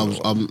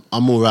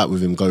I'm all right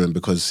with him going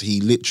because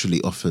he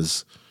literally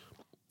offers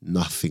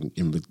nothing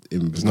in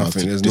regards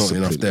nothing. to There's not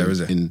discipline enough there, is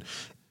there?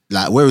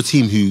 Like, we're a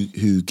team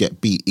who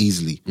get beat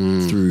easily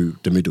through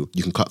the middle.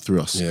 You can cut through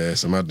us. Yeah,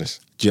 it's a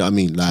madness. Do you know what I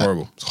mean?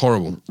 Like, It's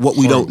horrible. what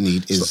we Horrible. don't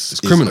need It's is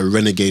criminal. a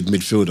renegade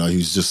midfielder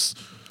who's just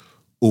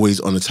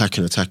always on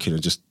attacking,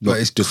 and just not But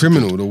it's disciplined.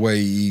 criminal the way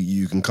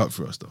you can cut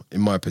through us, though,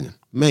 in my opinion.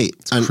 Mate.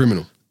 It's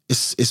criminal.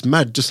 It's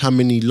mad just how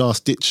many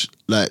last ditch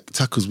like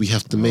tackles we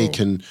have to make,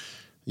 and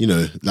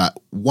like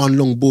one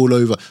long ball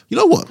over. You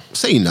know what?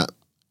 Saying that,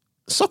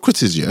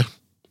 Socrates,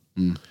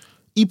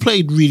 he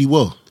played really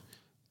well.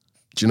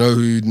 Do you know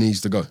who needs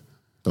to go?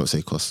 Don't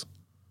say Kos.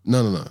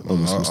 No.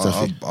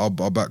 Mustafi. I'll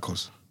back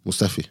Kos.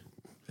 Mustafi.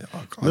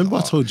 Remember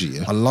I told you,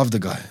 yeah? I love the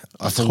guy.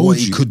 I thought told what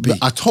he you, could be.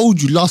 I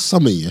told you last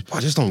summer, yeah? I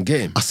just don't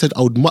get him. I said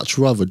I would much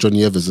rather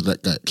Johnny Evans than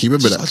that guy. Can you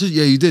remember that?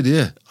 Yeah, you did,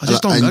 yeah. I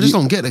just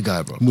don't get the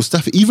guy, bro.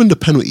 Mustafi, even the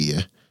penalty,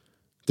 yeah,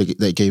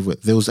 they gave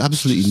it. There was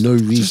absolutely no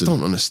reason. I just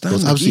don't understand. There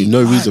was absolutely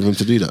no reason for him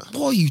to do that.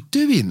 What are you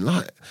doing?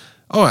 Like,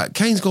 all right,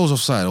 Kane's goals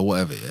offside or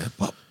whatever, yeah.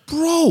 But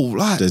bro,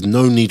 like, there's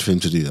no need for him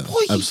to do that.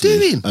 What are you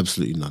doing?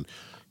 Absolutely none.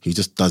 He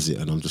just does it,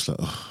 and I'm just like,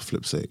 oh,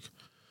 flip's sake.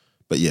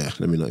 But yeah,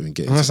 let me not even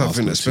get into and that's that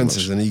thing Arsenal that too much.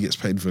 Spencer's and he gets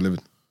paid for a living.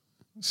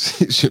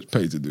 He's just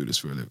paid to do this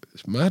for a living.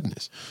 It's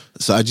madness.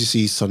 So how do you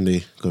see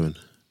Sunday going?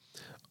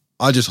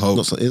 I just hope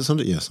Is it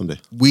Sunday? Yeah, Sunday.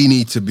 we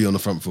need to be on the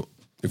front foot.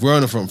 If we're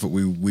on the front foot,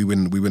 we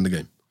win the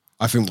game.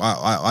 I think.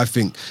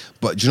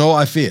 But do you know what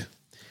I fear?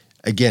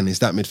 Again, it's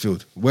that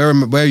midfield. Where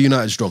are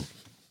United strong?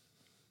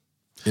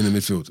 In the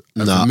midfield.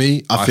 And for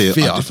me, I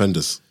fear our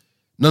defenders.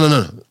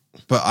 No.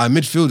 But our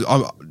midfield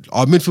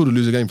will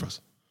lose a game for us.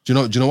 Do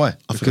you know why?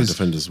 I think our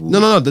defenders will.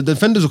 No. The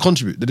defenders will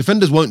contribute. The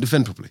defenders won't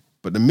defend properly.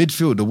 But the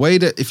midfield, the way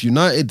that if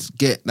United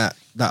get that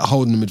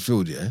hold in the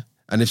midfield, yeah,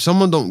 and if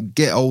someone don't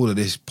get hold of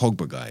this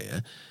Pogba guy,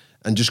 yeah,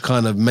 and just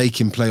kind of make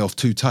him play off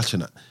two touch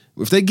and that,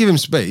 if they give him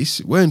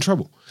space, we're in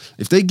trouble.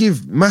 If they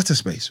give Mata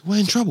space, we're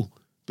in trouble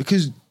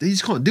because they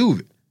just can't deal with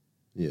it.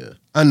 Yeah.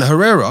 And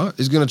Herrera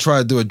is going to try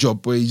to do a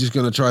job where he's just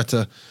going to try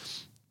to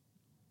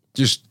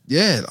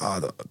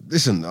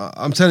listen,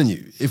 I'm telling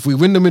you, if we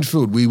win the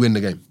midfield, we win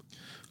the game.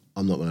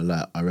 I'm not gonna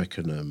lie. I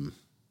reckon.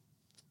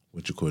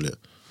 What do you call it?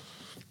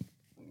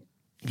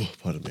 Oh,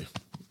 pardon me.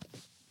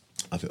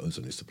 I think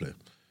Ozil needs to play.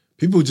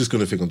 People are just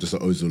gonna think I'm just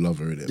an Ozil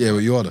lover, innit? Yeah, well,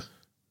 you are.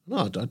 No,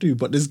 I do.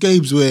 But there's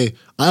games where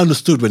I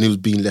understood when he was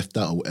being left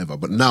out or whatever.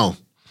 But now,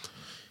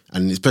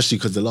 and especially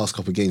because the last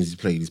couple of games he's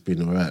played, he's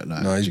been all right.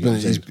 Like, No, he's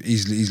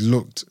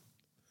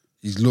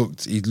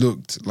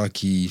looked like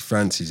he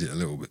fancies it a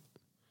little bit.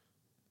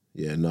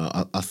 Yeah, no,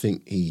 I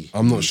think he.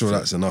 I'm not sure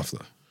that's enough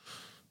though.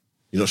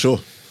 You're not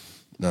sure?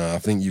 No, I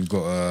think you've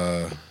got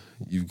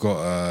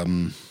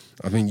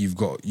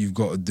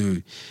to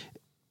do.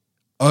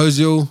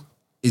 Ozil,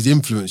 his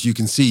influence, you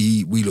can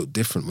see we look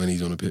different when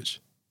he's on the pitch.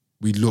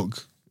 We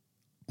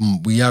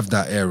have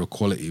that air of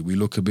quality. We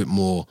look a bit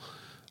more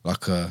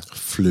like a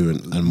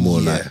fluent and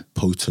more like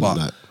potent. But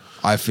like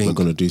I think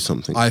we're gonna do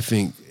something. I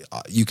think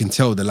you can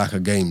tell the lack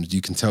of games. You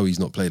can tell he's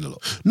not played a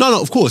lot.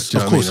 No, of course,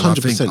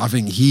 100%. I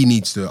think he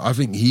needs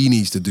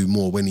to do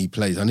more when he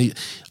plays.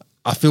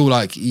 I feel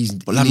like he's.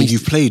 But I mean,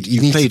 you've played,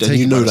 and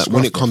you know that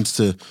when it comes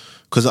to,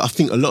 because I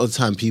think a lot of the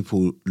time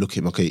people look at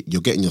him, okay,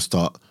 you're getting your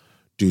start,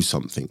 do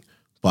something,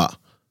 but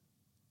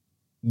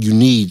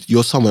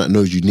you're someone that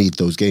knows you need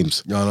those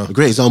games. Yeah, I know. A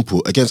great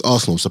example against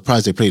Arsenal. I'm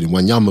surprised they played him.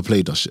 Wanyama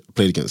played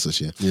against us.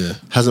 Yeah,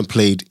 hasn't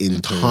played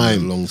in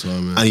time, a long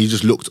time, and he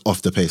just looked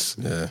off the pace.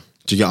 Yeah.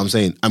 Do you get what I'm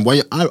saying? And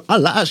when I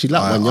actually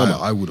like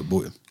Wanyama. I would have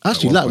bought him. I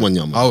actually like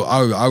Wanyama.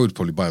 I would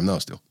probably buy him now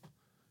still.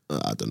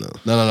 I don't know.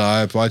 No.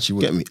 I actually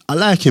would. Get me? I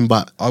like him,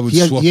 but I would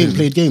he swap ain't him.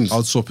 played games.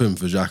 I'd swap him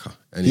for Xhaka.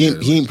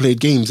 He ain't played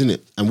games,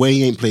 innit? And where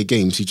he ain't played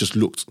games, he just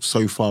looked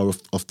so far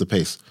off the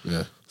pace.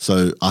 Yeah.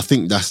 So I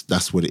think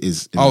that's what it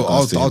is.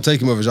 I'll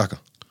take him over Xhaka.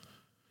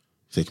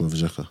 Take him over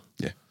Xhaka.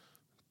 Yeah.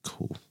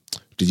 Cool.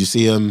 Did you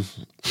see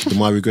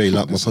Damari Gray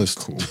like my post?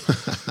 Cool.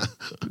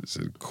 It's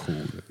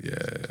cool. Yeah.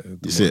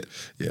 You see it?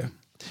 Yeah.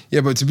 Yeah,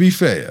 but to be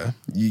fair,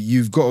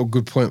 you've got a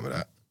good point with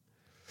that.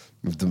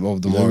 With the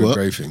Damari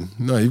Gray thing.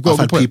 No, you've got a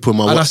good point. People in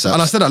my WhatsApp.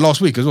 And I said that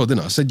last week as well,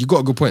 didn't I? I said, you've got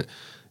a good point.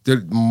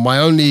 My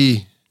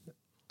only...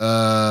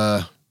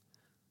 No,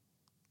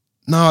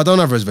 I don't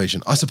have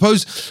reservation. I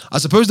suppose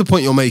the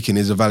point you're making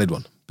is a valid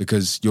one,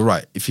 because you're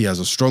right. If he has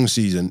a strong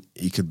season,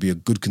 he could be a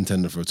good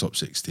contender for a top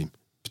 6 team,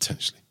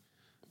 potentially.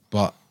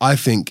 But I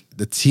think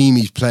the team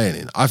he's playing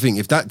in, I think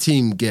if that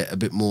team get a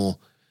bit more,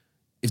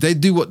 if they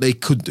do what they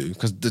could do,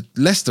 because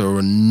Leicester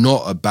are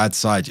not a bad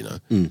side, you know.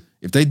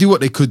 If they do what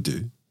they could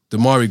do,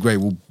 Damari Gray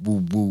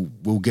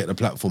will get the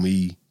platform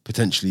he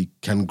potentially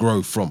can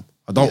grow from.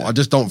 I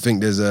just don't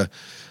think there's a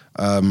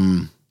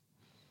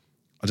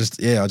I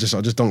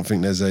just don't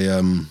think there's a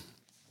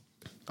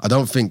I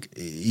don't think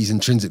he's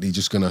intrinsically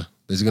there's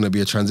gonna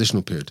be a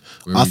transitional period.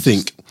 I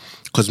think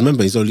because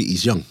remember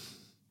he's young.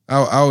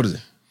 How old is he?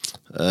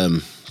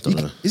 Don't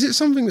know. Is it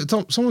something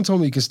that someone told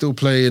me he can still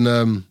play in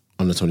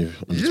Under 20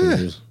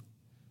 years.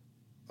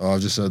 Oh,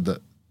 I've just heard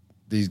that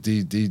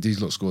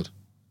these lot scored.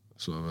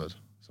 That's what I've heard.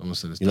 Someone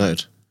said it's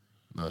United.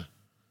 No.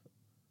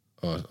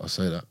 Oh, I'll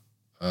say that.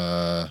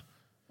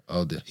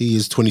 Oh dear. He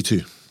is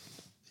 22.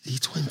 He's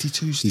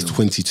 22 still. He's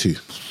 22.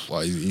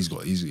 Well, he's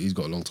got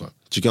a long time.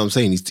 Do you get what I'm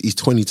saying? He's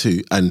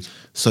 22, and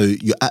so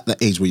you're at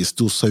that age where you're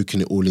still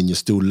soaking it all in, you're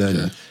still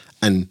learning,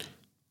 and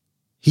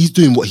he's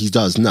doing what he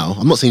does now.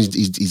 I'm not saying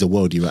he's a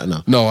worldie right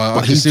now. No,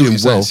 but he's doing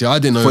well. See, I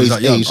didn't know he was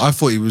that young. Age. I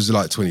thought he was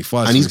like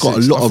 25, and he's got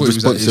a lot of 26.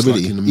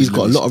 responsibility. He's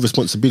got a lot of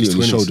responsibility on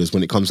his 20s. shoulders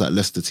when it comes to that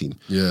Leicester team.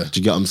 Yeah. Do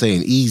you get what I'm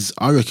saying?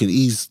 I reckon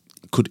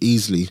could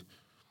easily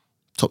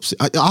top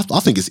 6. I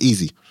think it's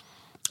easy.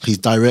 He's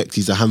direct.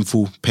 He's a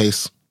handful,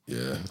 pace.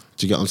 Yeah.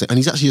 Do you get what I'm saying? And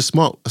he's actually a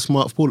smart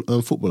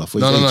footballer. For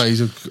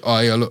his age.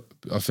 No. Look,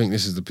 I think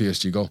this is the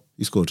PSG goal.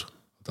 He scored. I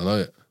don't know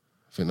yet.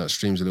 I think that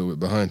stream's a little bit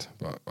behind,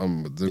 but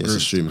the it's a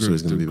stream, so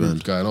he's going to be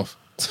group's behind. going off.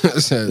 Who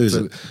is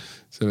it?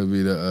 So it'll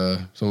be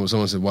that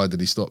someone said, "Why did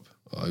he stop?"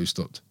 Oh, who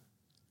stopped?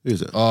 Who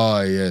is it?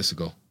 Oh, yeah, it's a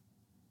goal.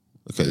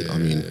 Okay, I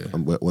mean,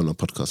 we're on a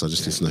podcast. I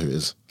just need to know who it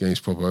is. Game's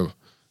proper over.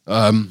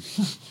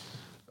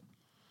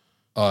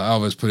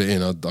 Alves put it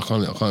in. I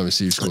can't even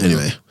see who scored.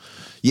 Anyway,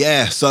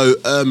 yeah. So,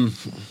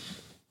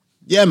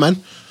 yeah, man.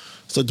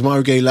 So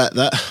Demarai Gray like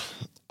that.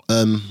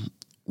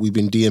 We've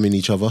been DMing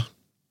each other.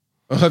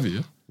 Oh, have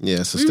you?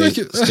 Yeah. So You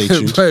stay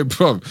tuned. Hey,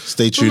 bro.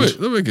 Stay tuned.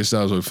 Don't make it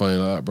sound so funny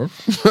like that, bro.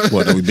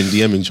 What? That we've been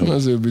DMing each other. I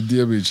said we've been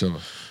DMing each other.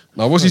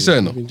 Now, what's he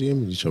saying though? We've been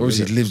DMing each other.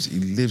 Obviously, innit? he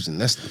lives in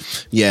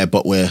Leicester. Yeah,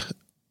 but we're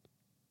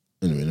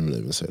anyway. Let me not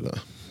even say that.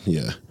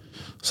 Yeah.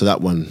 So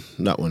that one.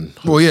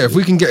 Well, yeah, if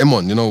we can get him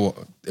on, you know what?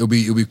 It'll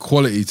be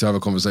quality to have a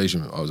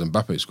conversation. I was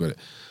Mbappe scored it.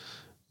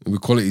 It'll be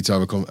quality to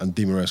have and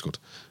Di Maria scored.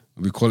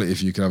 It'll be quality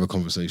if you could have a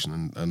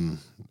conversation and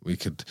we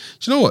could. Do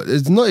you know what?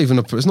 It's not even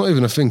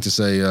a thing to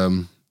say.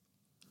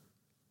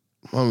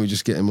 Why don't we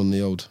just get him on the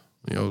old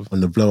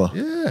on the blower?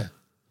 Yeah,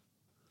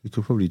 We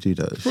could probably do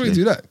that. probably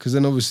do that because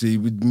then obviously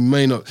we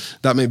may not.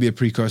 That may be a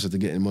precursor to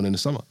getting him on in the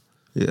summer.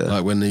 Yeah.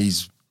 Like when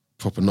he's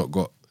proper not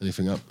got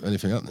anything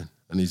happening.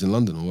 And he's in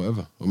London or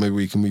whatever, or maybe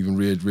we can even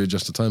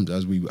readjust the times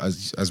as we Or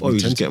we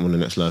just get him on the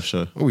next live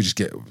show. or we just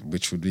get,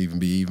 which would even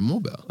be even more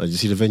better. Did you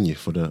see the venue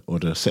for the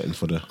setting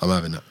for the I'm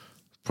having that.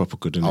 proper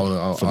good? innit?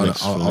 I'll For the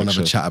next- for the have next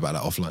a show. chat about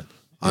that offline.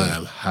 I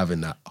am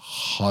having that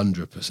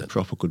 100%.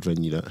 Proper good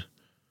venue. That.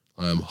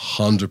 I am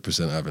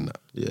 100% having that.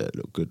 Yeah, it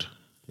looked good.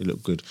 It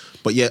looked good.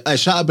 But yeah, hey,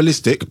 shout out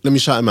Ballistic. Let me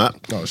shout him out.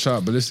 Oh, shout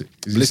out Ballistic.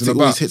 Is he Ballistic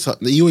still always about? hits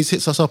up. He always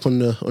hits us up on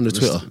the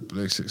Twitter.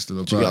 Ballistic's still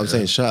about. Do you get what I'm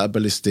saying? Shout out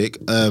Ballistic.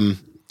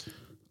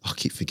 I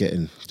keep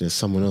forgetting. There's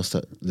someone else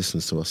that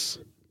listens to us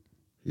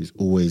who's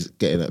always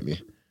getting at me.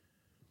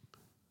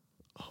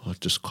 Oh, I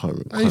just can't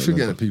remember. How you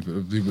forgetting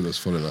the people that's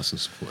following us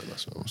and supporting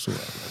us, man? What's all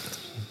that,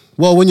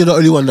 Well, when you're the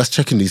only one that's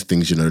checking these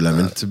things, you know,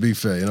 Lemon. man? To be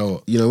fair, you know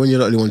what? You know, when you're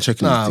the only one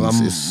checking these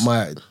things.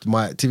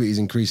 My activity is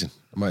increasing.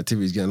 My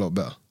activity is getting a lot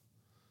better.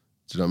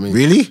 Do you know what I mean?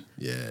 Really?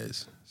 Yeah,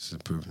 it's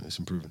improving. It's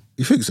improving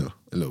You think so?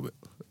 a little bit.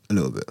 A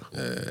little bit.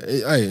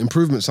 Hey,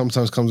 improvement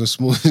sometimes comes in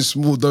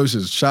small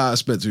doses. Shout out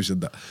Spence who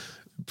said that.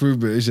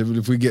 Improvement. He said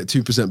if we get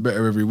 2%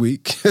 better every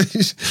week.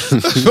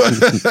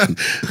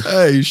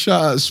 Hey,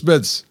 shout out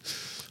Spence.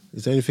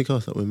 Is there anything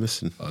else that we're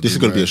missing? Oh, This is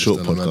going to be a Di short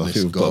Maria's done a podcast. I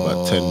think we've got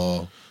about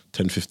madness.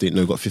 10, 15.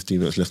 No, we've got 15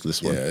 minutes left of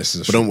this one. Yeah, this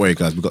is a but don't worry,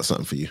 guys. We've got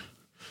something for you.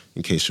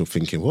 In case you're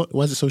thinking, what?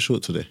 Why is it so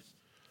short today?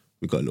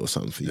 We've got a little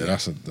something for you. Yeah,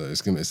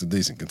 it's a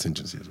decent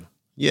contingency as well.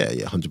 Yeah,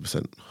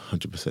 100%.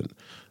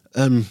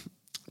 100%.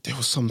 There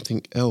was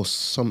something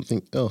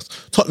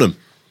else. Tottenham.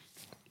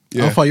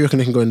 Yeah. How far you reckon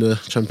they can go in the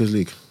Champions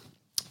League?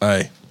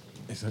 Hey,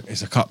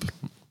 it's a cup.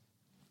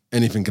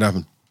 Anything can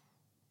happen.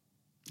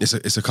 It's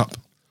a cup.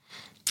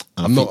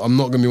 I'm not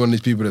gonna be one of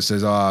these people that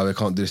says, they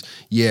can't do this.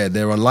 Yeah,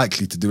 they're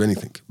unlikely to do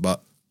anything,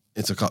 but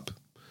it's a cup.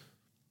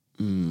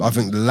 I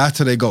think the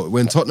latter they go,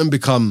 when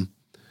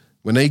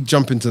they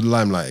jump into the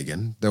limelight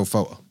again, they'll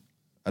falter.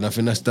 And I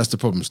think that's the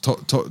problem.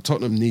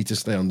 Tottenham need to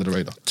stay under the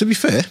radar. To be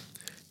fair,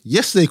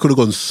 yesterday could have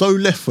gone so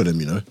left for them,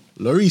 you know.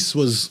 Lloris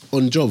was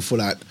on job for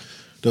there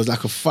was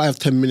like a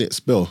 5-10 minute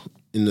spell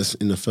in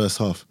the first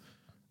half,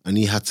 and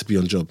he had to be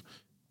on job.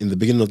 In the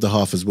beginning of the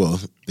half as well,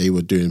 they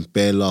were doing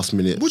bare last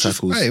minute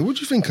tackles. What do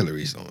you think of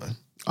Lloris though, man?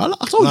 I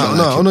told you I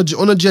like him.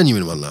 on a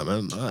genuine one, like,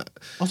 man.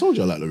 I told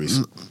you I like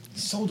Lloris.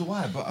 So do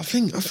I, but I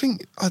think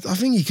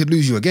he could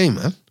lose you a game,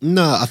 man.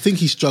 Nah, I think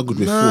he struggled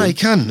with form. He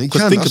can.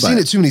 'Cause I've think seen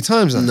about it too many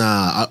times now.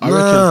 Nah, I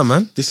reckon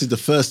man. this is the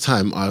first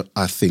time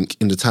I think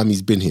in the time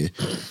he's been here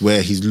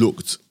where he's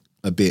looked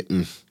a bit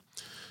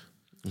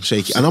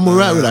shaky. And I'm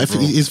alright with that. I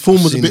think his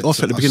form was a bit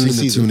off at the beginning of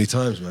the I've seen it season. too many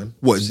times, man.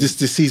 What, this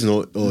season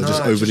or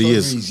just over the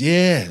years?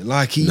 Yeah,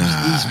 like he's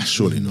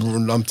surely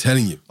not. I'm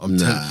telling you.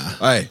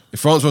 Hey, if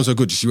France weren't so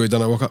good, you see what he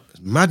done at World Cup? It's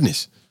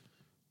madness.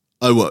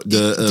 Oh, what?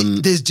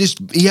 There's just,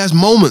 he has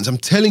moments, I'm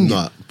telling you.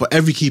 Nah, but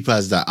every keper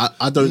has that.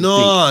 I don't think.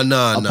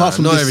 No. Apart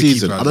from not this every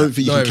season, keeper has I don't that.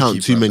 think you Not can every count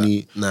keeper too has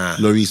many that.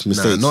 Lloris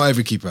mistakes. Not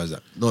every keeper has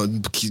that.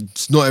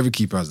 Not every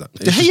keeper has that.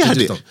 De Gea had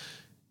it.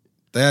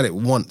 They had it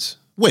once.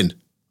 When?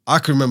 I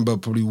can remember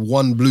probably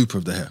one blooper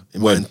of De Gea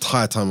in my When?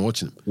 entire time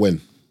watching him.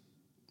 When?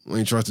 When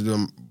he tried to do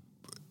them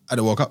at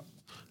the World Cup.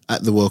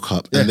 At the World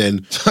Cup. And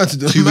then Tried to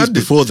do 2 weeks madness.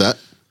 before that,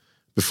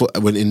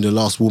 when in the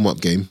last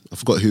warm-up game, I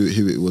forgot who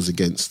it was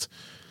against,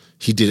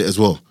 he did it as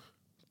well.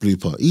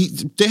 Blooper.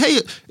 De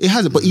Gea, it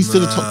has it, but he's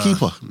still a top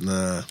keeper.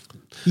 Nah.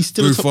 He's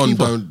still a top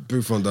keeper.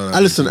 Buffon don't.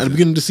 Alisson at the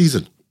beginning of the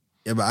season.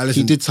 Yeah, but Alisson,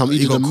 He did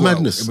a got caught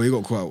madness. But he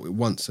got caught out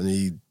once, and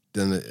he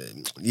done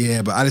it.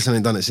 Yeah, but Alisson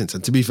ain't done it since.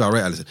 And to be fair, I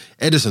rate Alisson.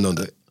 Edison don't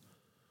do it.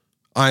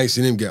 I ain't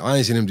seen him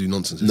do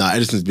nonsense. Nah,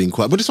 Edison's been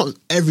quiet, but it's not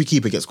every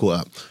keeper gets caught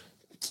out.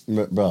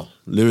 Bro,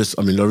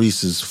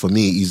 Lloris is, for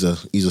me, he's a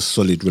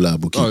solid,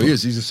 reliable keeper. Oh, he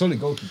is. He's a solid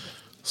goalkeeper.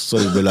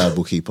 Solid,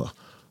 reliable keeper.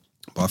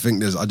 But I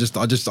think I'm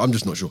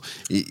just not sure.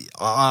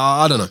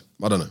 I don't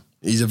know.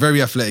 He's a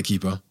very athletic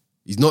keeper.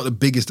 He's not the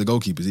biggest of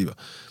goalkeepers either.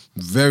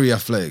 Very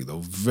athletic though.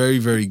 Very,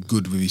 very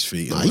good with his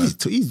feet. Nah,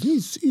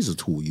 he's a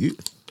tall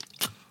youth.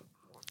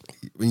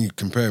 when you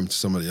compare him to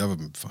some of the other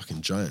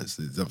fucking giants,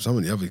 some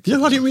of the other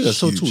Yeah, I didn't realize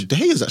so huge. tall. De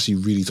Gea is actually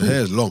really tall. The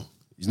hair's long.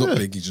 He's not Yeah.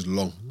 big. He's just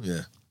long.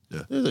 Yeah.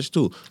 Yeah, that's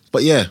tall.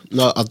 But yeah,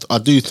 no, I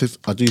do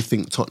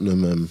think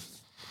Tottenham.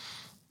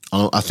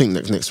 I think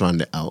next round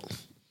they're out.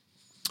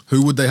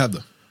 Who would they have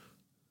though?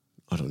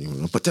 I don't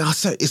even know. But then I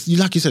said it's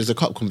like you said, it's a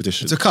cup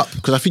competition. It's a cup.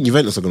 Because I think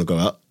Juventus are going to go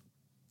out.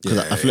 Because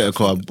Yeah,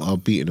 Atletico are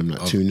beating them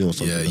like 2-0 or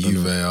something. Yeah, I don't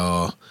Juve know.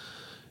 are.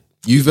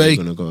 They're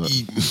gonna go out.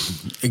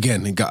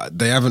 Again,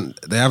 they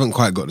haven't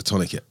quite got the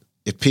tonic yet.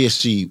 If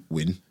PSG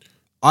win,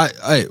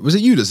 Was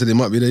it you that said it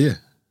might be there? Yeah,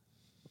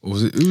 or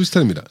was it? Who was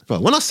telling me that?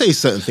 but when I say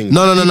certain things,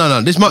 No.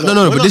 This might no.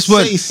 when But I this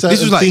say was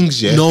certain like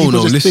things, yeah, no.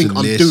 people just Listen, think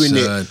I'm doing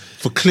it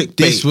for clickbait.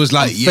 This was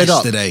like I'm fed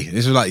up. yesterday.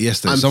 This was like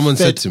yesterday. I'm Someone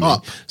said fed to me.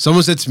 up.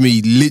 Someone said to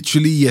me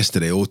literally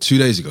yesterday or 2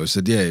 days ago.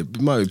 Said, yeah, it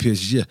might be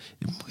PSG. Yeah,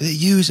 is it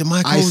you? Is it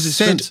Michael? I Is it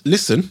said, Spence?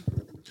 listen,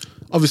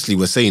 obviously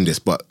we're saying this,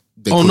 but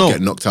they Oh could no! get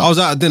knocked out. I was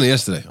out at dinner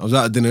yesterday.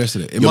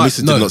 Your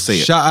missus did not say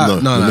it. Shout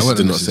out! No, your No, missus it wasn't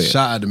did the not missus. say it.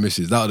 Shout out the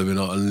missus. That would have been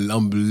an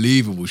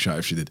unbelievable shout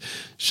if she did.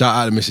 Shout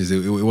out the missus.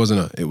 It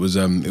wasn't her. It was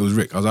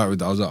Rick. I was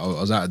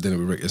out at dinner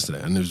with Rick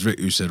yesterday, and it was Rick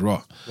who said,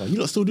 "Raw." Well, you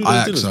lot still do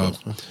I those dinners,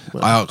 asked bro?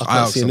 her- I I can't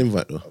asked see an her-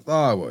 invite though.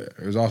 Oh well, yeah.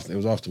 It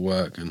was after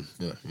work and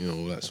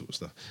all that sort of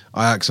stuff.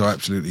 Ajax are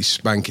absolutely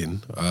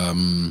spanking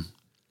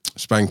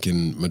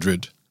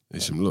Madrid.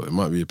 Look, it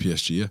might be a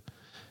PSG. Yeah.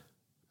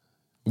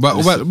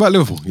 About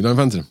Liverpool, you don't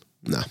fancy them?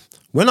 Nah.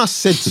 When I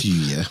said to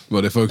you, yeah,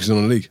 Well, they're focusing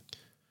on the league.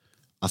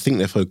 I think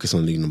they're focused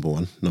on league number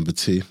 1. Number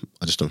 2,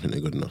 I just don't think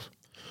they're good enough.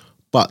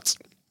 But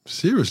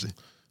Seriously,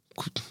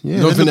 yeah,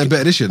 you don't think they're looking-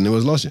 better this year than they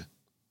was last year?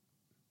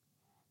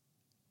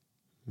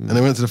 And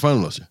they went to the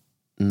final last year.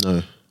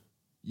 No,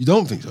 You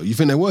don't think so? You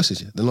think they're worse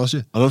this year than last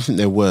year? I don't think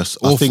they're worse.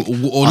 Or I think,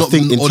 or I not,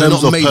 think in or they're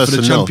terms not of made for the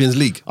personnel, Champions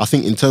League. I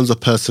think in terms of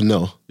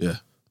personnel, Yeah,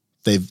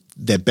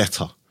 they're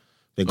better.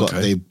 They got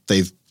Okay.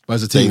 they've but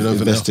as a team, you don't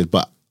think they are? invested,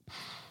 but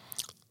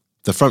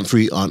the front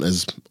three aren't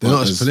as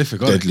not as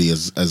prolific, are they? deadly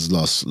as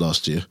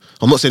last year.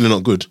 I'm not saying they're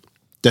not good.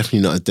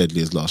 Definitely not as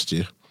deadly as last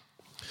year.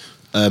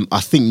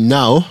 I think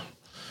now,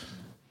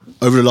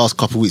 over the last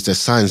couple of weeks, there's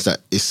signs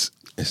that it's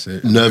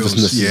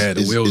nervousness.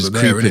 The wheels is are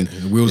there, creeping.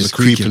 innit? The wheels It's are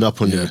creaking. creeping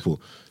up on Yeah.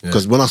 Liverpool.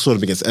 Because when I saw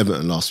them against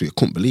Everton last week, I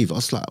couldn't believe it. I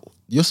was like,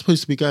 "You're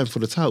supposed to be going for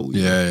the title."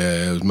 you know?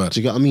 Yeah, it was mad. Do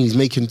you get what I mean? He's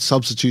making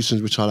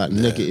substitutions which are like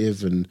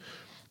negative, and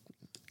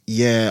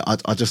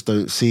I just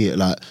don't see it.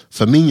 Like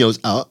Firmino's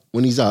out.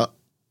 When he's out,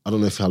 I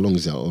don't know how long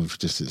he's out or if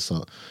just it's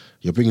out.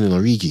 You're bringing in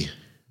Origi.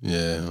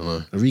 Yeah, I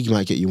know. Origi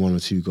might get you 1 or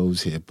 2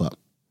 goals here, but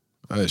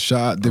Hey, shout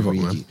out Divock,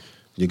 Origi, man.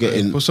 you're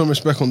getting Put some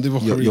respect on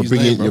Divock.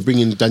 you're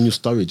bringing Daniel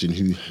Sturridge in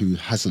who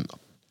hasn't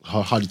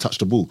hardly touched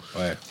the ball.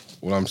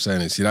 What I'm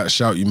saying is, see that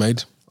shout you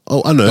made?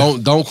 Oh, I know.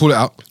 Don't call it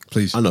out,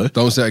 please. I know.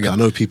 Don't say it again. I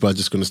know people are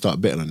just going to start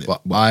betting on it.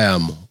 But I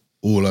am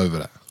all over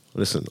that.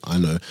 Listen, I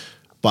know.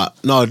 But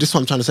no, this is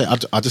what I'm trying to say.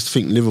 I just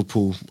think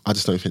Liverpool, I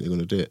just don't think they're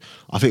going to do it.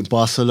 I think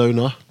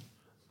Barcelona,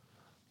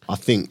 I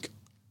think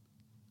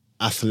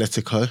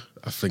Atletico.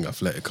 I think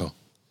Atletico.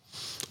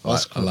 I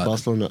like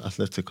Barcelona,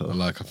 Atletico. I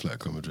like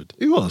Atletico Madrid.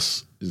 Who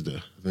else is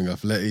there? I think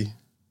Atleti.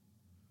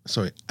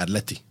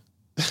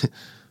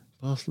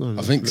 Barcelona.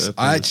 I think Atletico.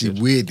 I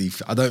actually weirdly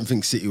I don't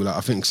think City will.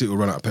 I think City will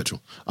run out of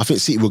petrol. I think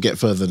City will get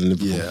further than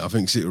Liverpool. Yeah, I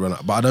think City will run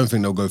out, but I don't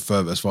think they'll go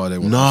further as far as they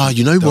want. Nah,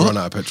 you know they'll what? run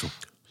out of petrol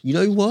You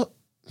know what?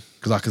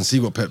 because I can see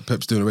what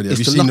Pep's doing already. It's Have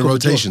you the seen the luck of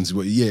the draw. rotations?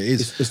 Yeah, it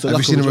is. It's the Have luck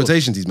you seen of the the draw.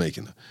 rotations he's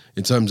making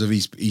in terms of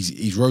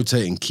he's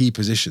rotating key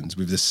positions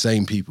with the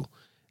same people,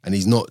 and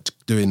he's not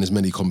doing as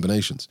many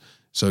combinations.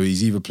 So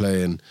he's either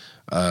playing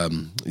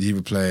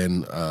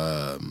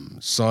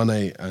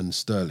Sane and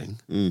Sterling,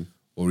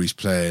 or he's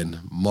playing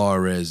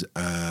Mahrez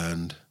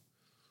and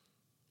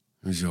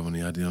who's the other one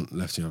he had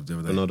left the other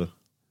day? Bernardo.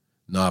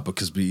 Nah,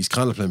 because he's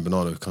kind of playing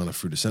Bernardo kind of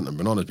through the centre.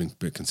 Bernardo's been a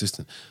bit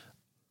consistent.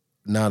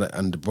 Now that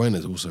and De Bruyne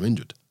is also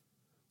injured.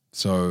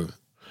 So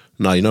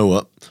No, you know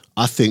what?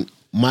 I think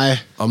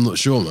I'm not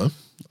sure, man.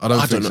 I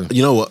don't think know. so.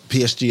 You know what?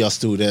 PSG are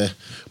still there.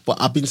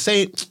 But I've been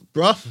saying,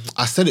 bruh,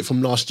 I said it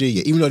from last year,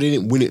 yeah, even though they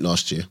didn't win it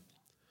last year.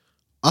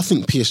 I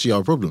think PSG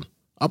are a problem.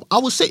 I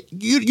would say,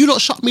 you not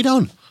shut me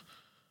down.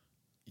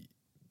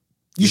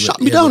 You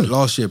shut me down. but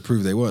last year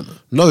proved they weren't.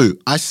 No,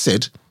 I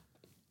said,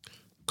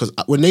 because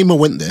when Neymar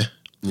went there,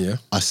 Yeah.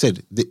 I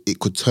said that it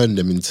could turn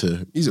them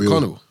into. He's a real-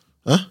 carnival.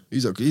 Huh?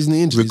 He's in the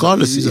injury.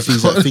 Regardless if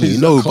he's that thing,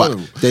 no, but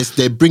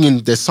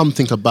there's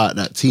something about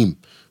that team.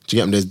 Do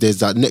you get me? There's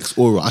that next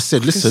aura. I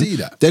said, listen, see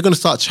that. they're going to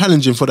start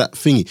challenging for that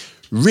thingy.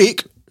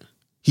 Rick,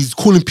 he's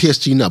calling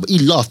PSG now, but he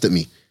laughed at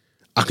me.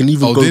 I can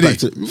even go did back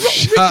he? to Rick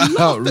Shout laughed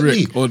out at me.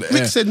 Rick on the air.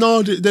 Rick said,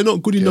 no, they're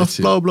not good enough,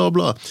 too. blah, blah,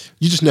 blah.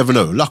 You just never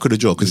know. Luck of the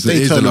draw. Because It if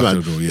they is turn the luck around,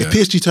 of the draw, yeah. if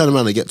PSG turn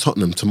around and get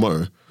Tottenham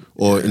tomorrow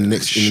or in the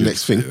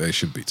next thing, They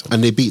should beat Tottenham.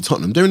 and they beat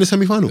Tottenham, they're in the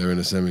semi-final. They're in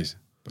the semis.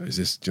 But it's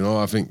just, do you know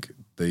what I think?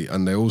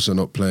 They're also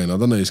not playing. I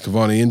don't know, is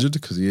Cavani injured?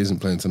 Because he isn't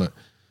playing tonight.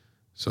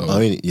 So I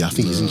mean, yeah, I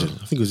think he's injured.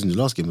 I think he was in the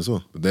last game as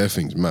well. But their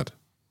thing's mad.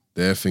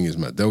 Their thing is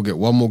mad. They'll get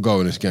one more goal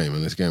in this game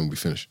and this game will be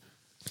finished.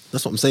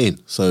 That's what I'm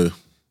saying. So,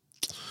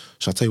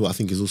 shall I tell you what I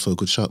think is also a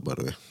good shout, by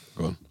the way?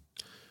 Go on.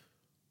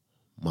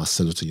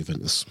 Marcelo to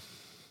Juventus.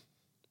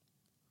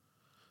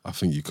 I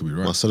think you could be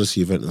right. Marcelo to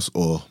Juventus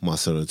or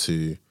Marcelo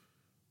to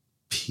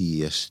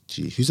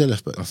PSG. Who's their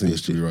left back? I think you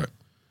PSG. could be right.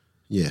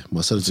 Yeah,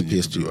 Marcelo to think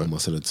you could be PSG or right.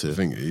 Marcelo I to...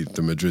 think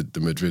the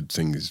Madrid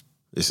thing is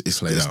It's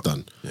played out.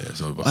 done. Yeah,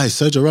 it's over. Hey,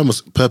 Sergio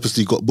Ramos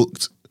purposely got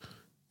booked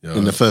Yeah,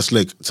 in the first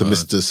leg to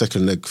miss the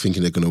second leg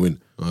thinking they're going to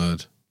win. I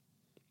heard.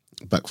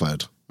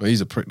 Backfired. Well,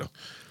 he's a prick though.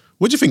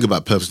 What do you think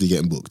about purposely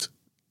getting booked?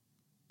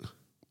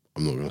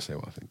 I'm not going to say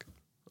what I think.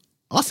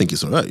 I think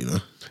it's all right, you know.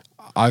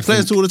 I Players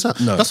think, do all the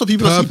time. No, That's what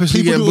people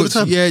purposely people do getting all the booked.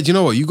 time. Yeah, do you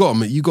know what? You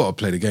got to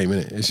play the game,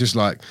 innit? It's just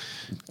like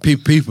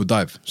people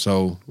dive.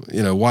 So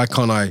why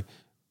can't I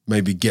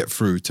maybe get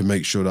through to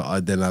make sure that I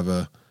then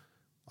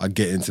I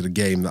get into the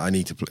game that I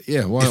need to play?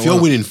 Yeah, why? If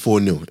you're winning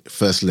 4-0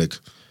 first leg,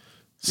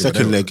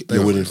 second they leg they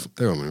you're won't winning.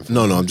 They won't win.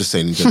 No, I'm just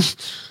saying. In general.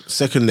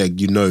 Second leg,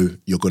 you know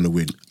you're going to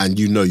win, and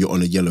you know you're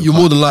on a yellow. You're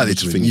card, more than likely which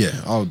to you win.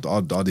 think,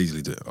 Yeah, I'd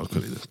easily do it. I'd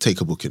quickly do it.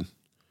 take a booking.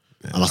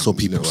 And I saw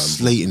people little handball.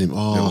 slating him.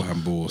 Oh, Little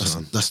handball or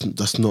something.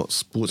 that's not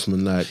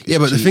sportsmanlike. Yeah,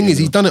 but the thing is,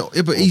 he's done it.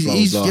 Yeah, but Blah,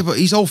 blah, blah. but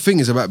his whole thing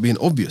is about being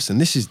obvious,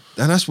 and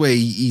that's where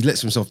he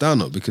lets himself down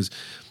though, because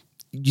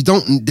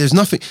there's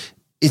nothing.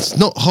 It's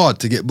not hard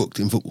to get booked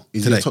in football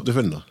Is he today. a top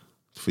defender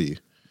for you?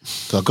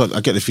 'Cause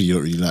I get the feeling you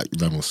don't really like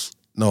Ramos.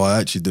 No, I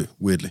actually do.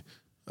 Weirdly,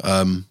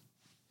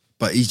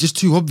 but he's just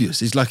too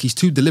obvious. It's like he's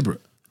too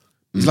deliberate.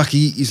 It's like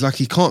he's like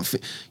he can't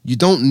fit. You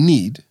don't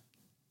need.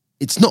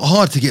 It's not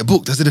hard to get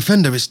booked as a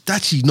defender. It's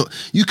actually not.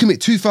 You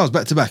commit 2 fouls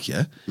back to back,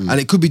 yeah, and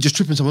it could be just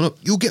tripping someone up.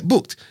 You'll get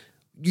booked.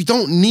 You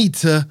don't need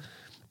to.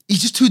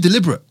 He's just too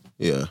deliberate.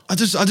 Yeah. I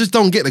just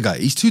don't get the guy.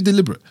 He's too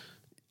deliberate,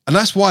 and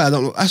that's why I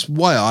don't. That's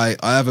why I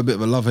have a bit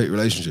of a love-hate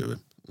relationship with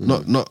him.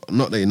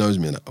 Not that he knows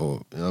me,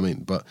 or you know what I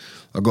mean. But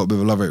I've got a bit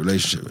of a love-hate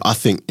relationship with him. I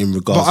think in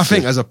regards, But I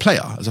think as a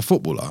player, as a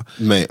footballer,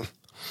 mate,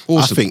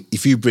 Awesome. I think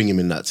if you bring him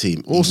in that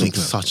team, Awesome he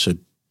makes player. such a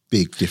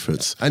big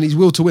difference. and he's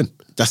will to win.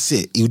 That's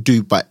it. He'll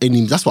do by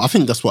any. That's what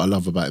I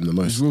love about him the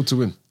most. He's will to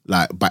win.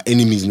 Like by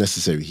any means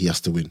necessary, he has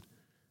to win.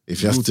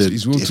 If he has to,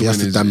 his will if to he has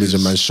win to damage is- a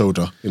man's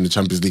shoulder in the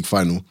Champions League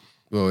final,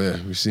 Well, yeah,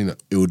 we've seen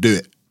that. he will do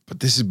it.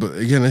 But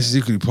again, this is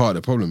equally part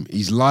of the problem.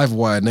 His live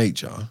wire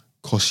nature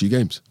costs you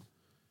games.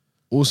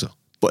 Also,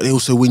 But they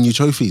also win you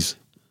trophies.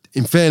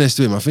 in fairness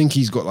to him, I think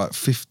he's got like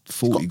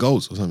 40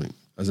 goals or something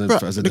as a Bruh,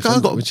 the guy defender,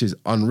 got- which is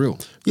unreal.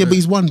 Yeah, but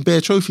he's won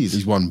bare trophies.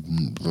 He's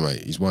won,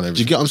 mate. He's won Do you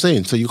everything. get what I'm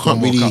saying? So you can't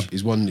World really. Cup.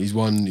 He's won can't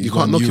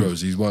won knock him.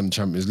 Euros. He's won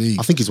Champions League.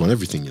 I think he's won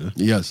everything. You know,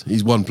 He has.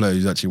 He's one player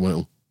who's actually won it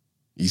all.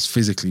 He's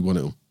physically won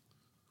it all.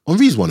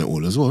 Henri's won it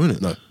all as well, isn't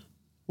it? No.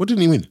 What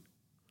didn't he win?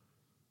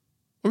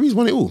 Henri's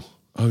won it all.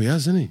 Oh, he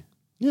has, hasn't he?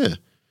 Yeah,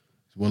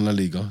 He's won La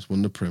Liga. He's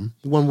won the Prem.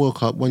 he won World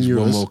Cup, won He's Euros.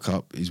 won World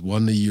Cup. He's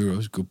won the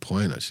Euros. Good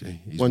point, actually.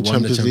 He's Won won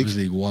Champions the Champions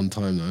League one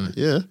time, though, isn't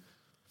it? Yeah,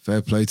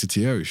 Fair play to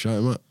Thierry. Shout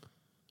him up.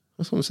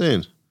 that's what I'm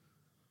saying.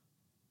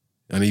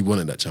 And he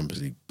wanted that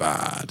Champions League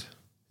bad.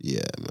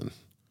 Yeah, man.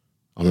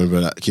 I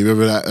remember that. Can you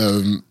remember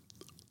that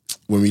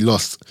when we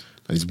lost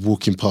and he's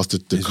walking past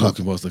the He's cup?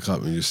 walking past the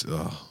cup and just,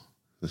 I'm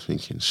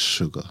thinking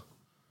sugar.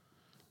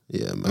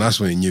 Yeah, man. And that's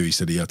when he knew he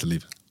said he had to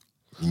leave.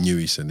 He knew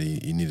he said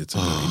he needed to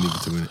he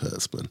needed to win it.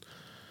 Hurts, man.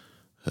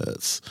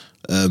 Hurts.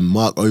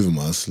 Mark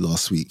Overmars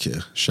last week,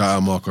 yeah, Shout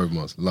out Mark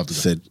Overmars. Love the guy.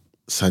 said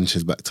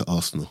Sanchez back to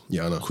Arsenal.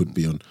 Yeah, I know. Could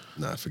be on.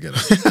 Nah, forget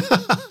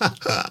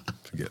that.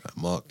 Forget that.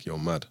 Mark, you're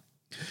mad.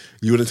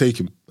 You wouldn't take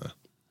him?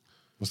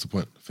 What's the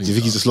point? Do you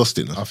think he just lost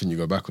it now? I think you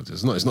go backwards.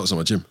 It's not so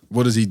much him.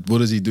 What does he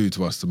do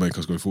to us to make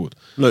us go forward?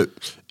 No,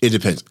 it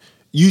depends.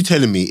 You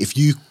telling me if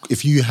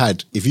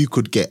you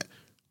could get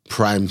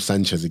prime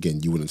Sanchez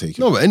again, you wouldn't take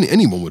him? No, but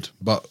anyone would.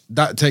 But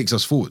that takes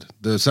us forward.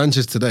 The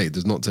Sanchez today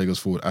does not take us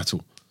forward at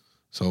all.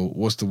 So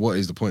what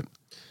is the point?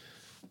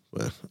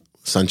 Well,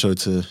 Sancho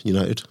to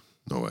United?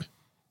 No way.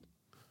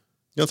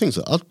 Yeah, I think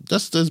so.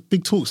 There's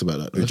big talks about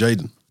that. Who, though.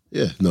 Jaden?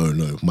 Yeah,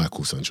 no,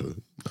 Michael Sancho.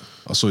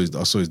 I saw his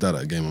dad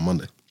at a game on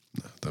Monday.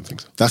 No, don't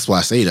think so. That's why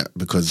I say that,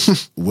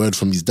 because word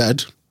from his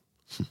dad.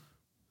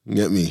 You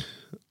get me?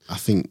 I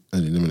think,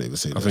 let me not even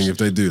say that. I think if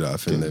they do that, I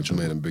think they've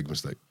made a big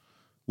mistake.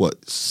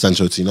 What,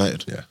 Sancho to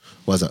United? Yeah.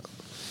 Why's that?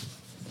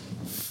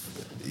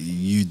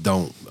 You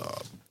don't.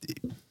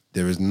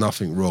 There is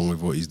nothing wrong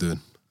with what he's doing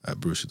at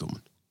Borussia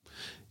Dortmund.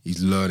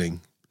 He's learning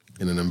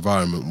in an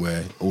environment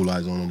where all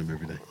eyes are on him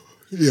every day.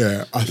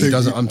 Yeah, I He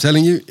doesn't. I'm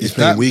telling you, He's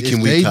playing week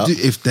in, week out.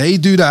 If they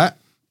do that,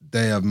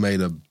 they have made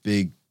a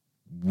big,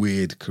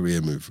 weird career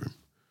move for him.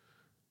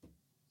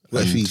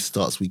 What if he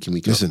starts week in,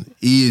 week out? Listen,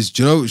 he is.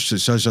 Do you know?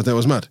 Should I think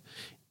was mad?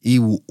 He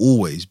will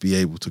always be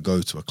able to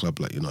go to a club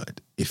like United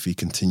if he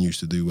continues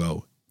to do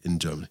well in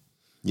Germany.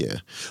 Yeah.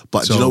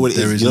 But So do you know what it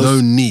there is? is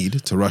no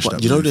need to rush but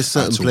that. you know move there's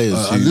certain at all.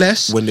 players who,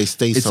 unless when they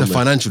stay it's somewhere, a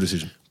financial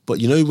decision. But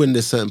you know when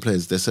there's certain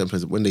players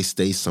when they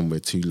stay somewhere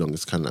too long,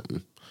 it's kind of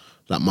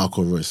like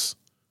Marco Reus.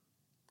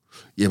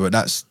 Yeah, but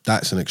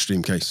that's an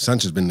extreme case.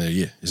 Sancho's been there a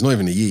year. It's not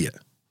even a year yet.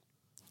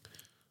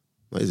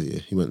 What is it? Yeah?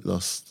 He went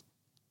last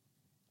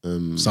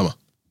Summer.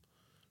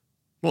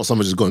 not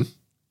summer just gone.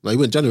 Like he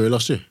went January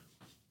last year.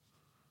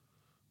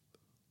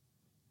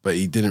 But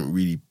he didn't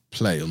really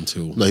play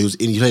until. No,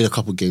 he played a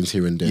couple games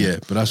here and there. Yeah,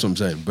 but that's what I'm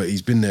saying. But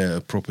he's been there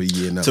a proper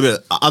year now. So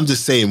I'm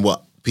just saying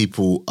what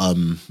people are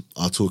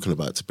talking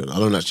about, to be honest. I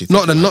don't actually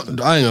think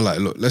I ain't gonna lie.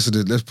 Look, let's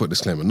put a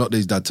disclaimer. Not that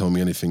his dad told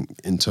me anything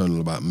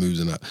internal about moves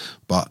and that,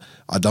 but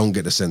I don't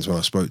get the sense when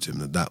I spoke to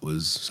him that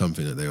was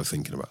something that they were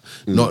thinking about.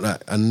 Not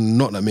that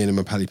me and him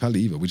are pally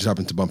either. We just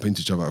happened to bump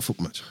into each other at a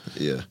football match.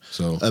 Yeah.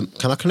 So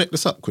can I connect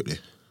this up quickly?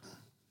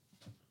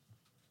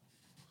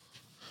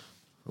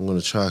 I'm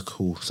gonna try to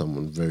call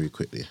someone very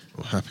quickly.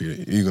 I'm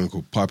happy. You're gonna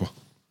call Piper?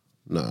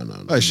 No.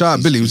 Hey, shout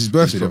out Billy. It was his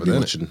birthday the other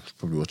day.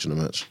 Probably watching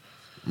the match.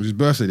 It was his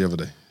birthday the other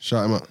day.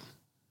 Shout him out.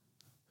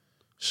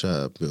 Shout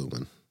out Bill,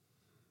 man.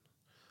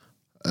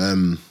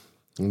 I'm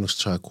gonna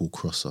try to call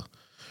Crosser.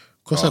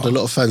 Crosser had a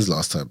lot of fans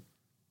last time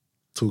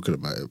talking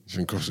about him.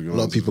 A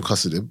lot of people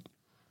cussing him.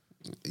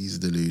 He's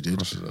deluded.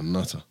 Crosser's a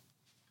nutter.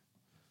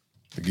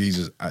 The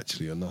geezer's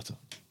actually a nutter.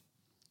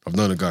 I've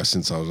known the guy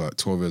since I was like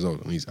 12 years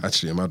old, and he's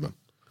actually a madman.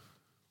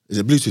 Is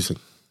it a Bluetooth thing?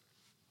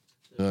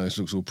 No, it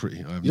looks all pretty.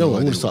 I'm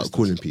gonna start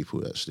calling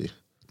people, actually.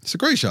 It's a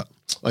great shot.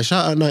 I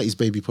shout out 90s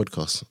Baby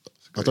podcast.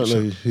 I don't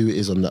know who it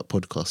is on that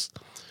podcast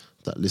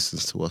that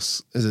listens to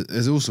us.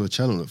 There's also a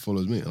channel that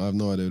follows me. I have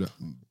no idea that.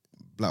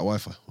 Black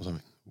Wi-Fi or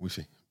something.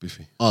 Wi-Fi.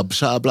 Biffy. Oh,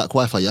 shout out Black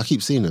Wi-Fi. Yeah, I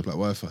keep seeing it. Black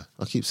Wi-Fi.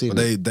 I keep seeing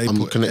it. They I'm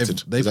put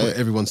connected. They put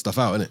everyone's stuff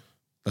out, innit?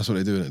 That's what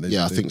they do, innit?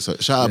 I think so.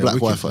 Shout out Black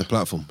Wi-Fi.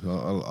 Platform.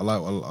 I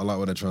like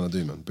what they're trying to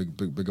do, man. Big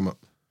them up.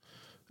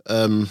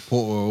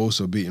 Porto are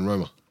also beating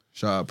Roma.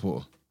 Shout out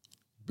Porto.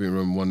 Beating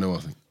Roma 1-0, I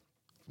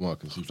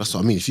think. That's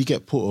what I mean. If you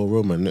get Porto or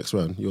Roma in the next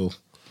round, you're...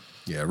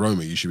 Yeah,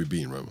 Roma, you should be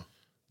beating Roma.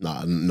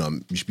 No,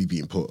 you should be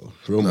beating Porto.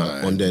 Roma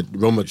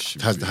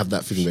have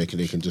that thing where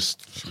they can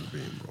just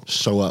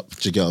show up.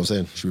 Do you get what I'm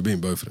saying? Should be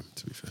beating both of them,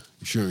 to be fair.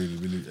 You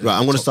shouldn't really... Right,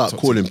 I'm going to start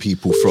calling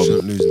people from...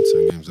 Shouldn't lose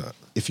in 10 games like that.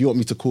 If you want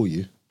me to call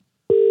you...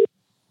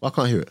 I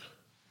can't hear it.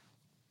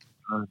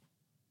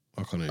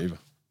 I can't hear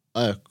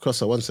either.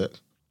 Crosser, one sec.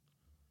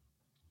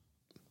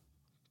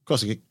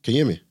 Crosser, can you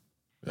hear me?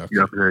 Yeah, I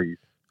can hear you.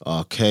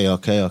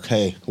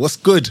 Okay. What's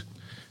good?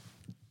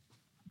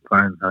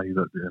 Fine, how you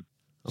lot doing?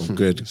 I'm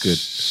good. I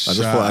just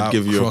thought I'd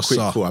give you a quick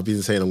call. I've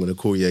been saying I'm going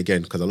to call you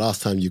again because the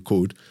last time you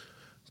called,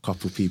 a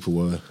couple of people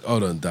were...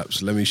 Hold on,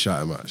 Daps. Let me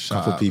shout him out. A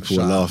couple of people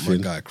were laughing.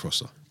 My guy,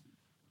 Crosser.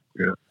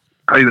 Yeah.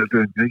 How you lot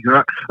doing? You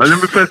right? I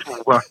remember first of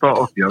all, when I start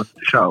off, I was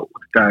to shout out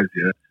the guys,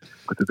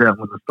 but today I'm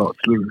going to start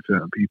slewing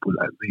certain people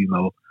like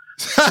Zeno.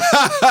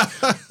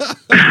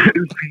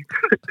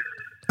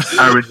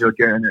 Aaron, you're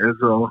getting it as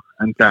well.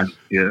 And Dan,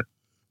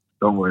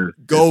 don't worry.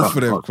 Go for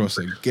them,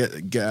 Crosser. Get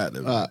at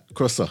them. All right,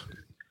 Crosser.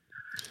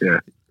 Yeah.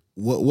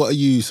 What are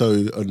you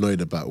so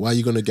annoyed about? Why are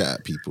you going to get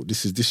at people?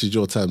 This is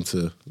your time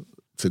to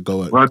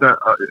go at. Well,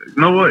 you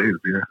know what it is,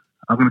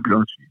 I'm going to be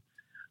honest with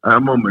you. At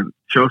the moment,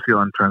 Chelsea are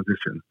on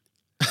transition.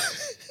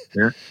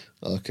 Yeah?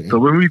 Okay. So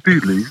when we do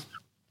lose,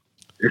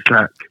 it's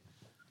like,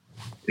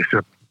 it's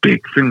a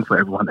big thing for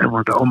everyone.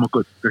 Everyone's like, oh my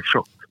God, they're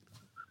shocked.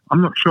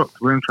 I'm not shocked.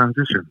 We're in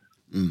transition.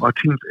 Our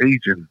team's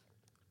aging.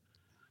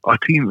 Our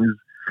team is,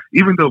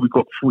 even though we've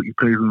got 40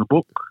 players in the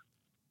book,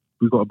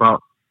 we've got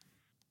about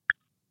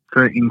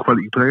 13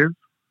 quality players.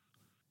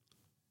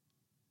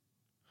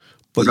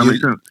 But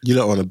you're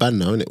not on a ban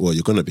now, innit? Well,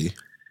 you're going to be.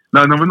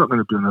 No, we're not going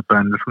to be on a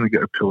ban. It's going to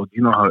get appealed.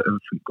 You know how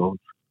everything goes.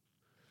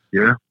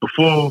 Yeah?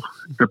 Before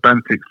the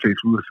ban takes place,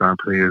 we will sign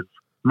players.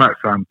 We might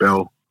sign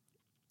Bell.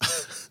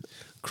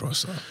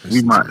 Crosser.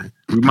 We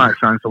might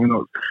sign someone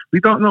else. We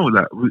don't know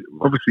that.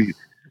 Obviously,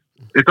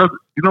 it does.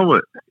 You know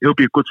what? It'll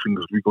be a good thing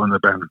if we go on the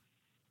ban.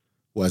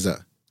 Why is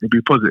that? It'll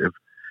be positive.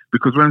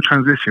 Because we're in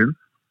transition.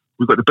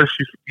 We've got the best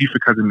youth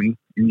academy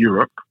in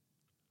Europe.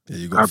 Yeah,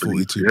 you've got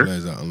 42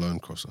 players out on loan,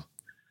 Crosser.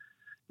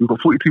 We've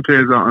got 42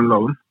 players out on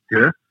loan,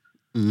 yeah?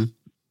 Mm-hmm.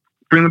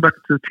 Bring them back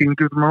to the team,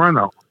 give them a run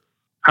out.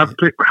 Have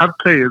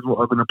players what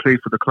are going to play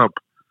for the club.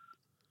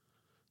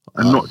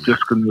 And not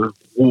just going to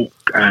walk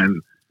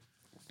and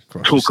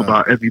talk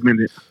about every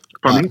minute.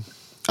 Funny?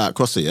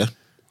 Crosser, yeah?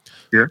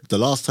 Yeah. The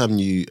last time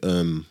you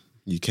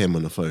came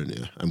on the phone,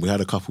 yeah, and we had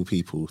a couple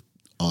people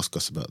ask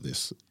us about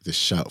this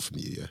shout from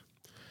you, yeah?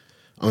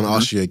 I'm going to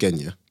ask you again,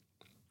 yeah?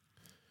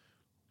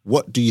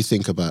 What do you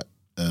think about,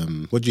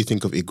 what do you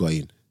think of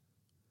Higuain?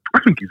 I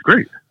think he's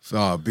great.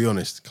 Be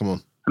honest, come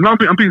on. No,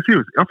 I'm being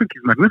serious. I think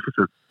he's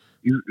magnificent.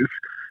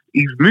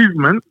 His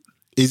movement.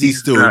 Is he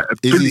still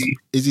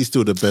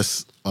the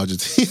best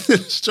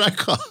Argentinian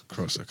striker?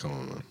 Crosser, come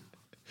on, man.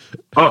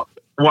 Oh,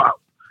 wow.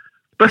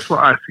 That's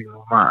what I've seen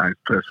with my eyes,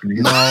 personally.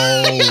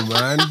 No,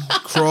 man.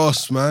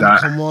 Cross, man.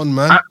 Come on,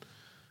 man.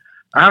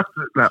 I have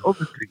to,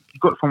 obviously, you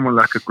got someone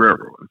like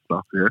Aguero and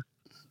stuff, yeah?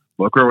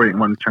 But Aguero ain't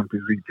won the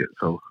Champions League yet,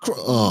 so...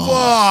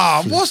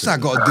 What's that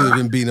got to do with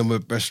him being the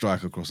best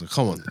striker, Crosser?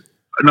 Come on.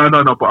 No,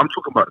 but I'm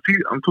talking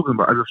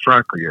about as a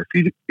striker, yeah?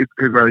 See, it's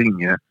Higuain,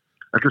 yeah?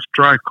 As a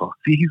striker.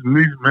 See his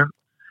movement,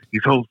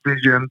 his whole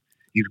vision,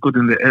 he's good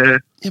in the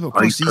air. Yeah, but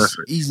Cross,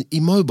 he's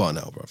immobile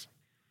now, bruv.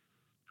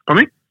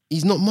 Pardon me?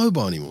 He's not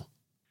mobile anymore.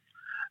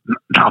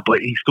 No, but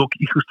he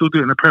can still do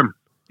it in the Prem.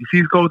 You see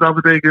his goal the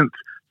other day against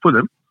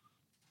Fulham?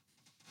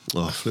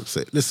 Oh, flip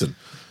it. Listen.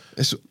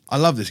 I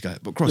love this guy,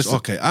 but Cross,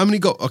 okay, how many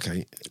got?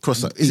 Okay,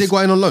 Cross, is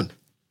Higuain on loan?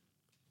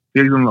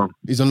 Yeah, he's on loan.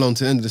 He's on loan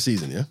to the end of the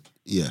season, yeah?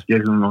 Yeah. Yeah,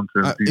 he's on loan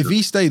to the If season.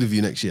 he stayed with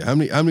you next year, how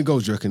many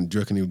goals do you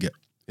reckon he'll get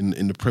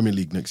in the Premier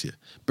League next year?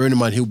 Bearing in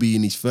mind he'll be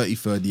in his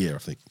 33rd year, I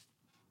think.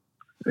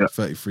 Yeah.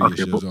 33 Okay,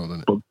 years old,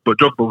 isn't it? But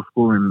Drogba was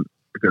scoring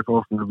against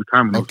Arsenal every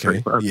time.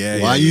 Okay.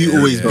 Yeah. Why are you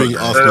always bringing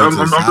Arsenal into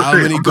this? How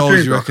many goals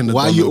do you reckon?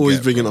 Why are you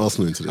always bringing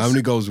Arsenal into this? How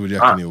many goals would you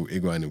reckon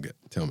Higuain will get?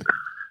 Tell me.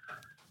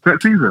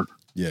 Next season?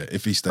 Yeah,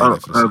 if he stayed there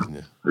for the season,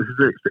 yeah. This is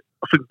it.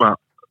 I think about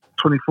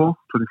 24.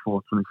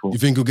 You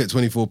think he'll get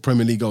 24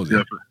 Premier League goals? Yeah,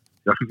 I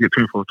think he'll get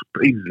 24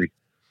 easily.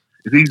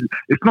 It's easy.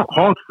 It's not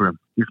hard for him.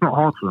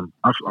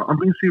 I'm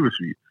being serious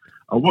with you.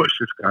 I watched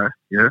this guy,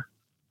 yeah,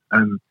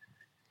 and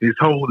his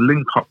whole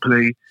link-up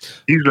play.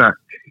 He's like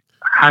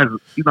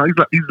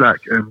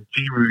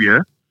Giroud,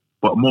 yeah,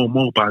 but more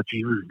mobile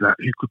Giroud. Like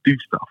he could do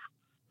stuff.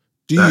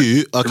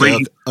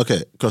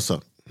 Okay, Crosser.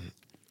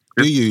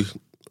 Do you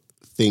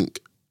think?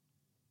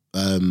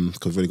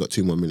 Because we've only got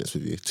 2 more minutes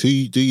with you.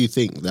 Do you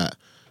think that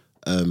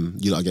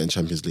you lot are getting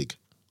Champions League?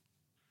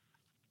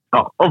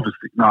 Oh,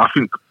 obviously. No, I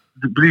think,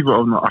 believe it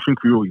or not, I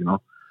think we all, I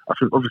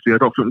think, obviously, I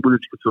don't think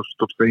Woolwich could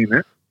stop saying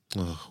it.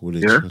 Oh,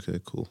 Woolwich. Yeah? Okay,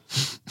 cool.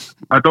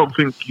 I don't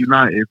think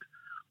United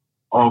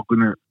are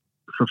going to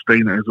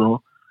sustain it as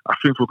well. I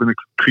think we're going to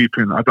creep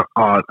in. And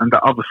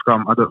that other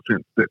scum, I don't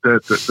think that they're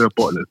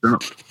bottlers. They're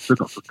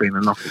not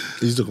sustaining nothing.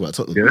 He's talking about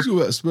Tottenham. Yeah? He's talking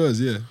about Spurs,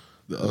 yeah.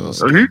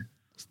 Okay?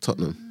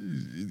 Tottenham.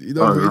 You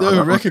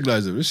don't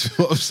recognise him. That's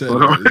what I'm saying.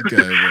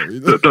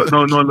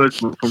 No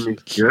acknowledgement from me,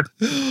 yeah?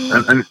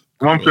 And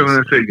one thing I'm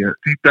going to say, yeah,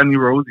 see Danny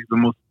Rose, he's the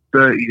most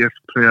dirtiest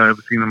player I've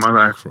ever seen in my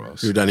life.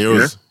 Who, Danny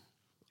Rose?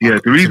 Yeah,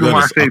 the reason why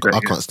I say that... I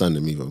can't stand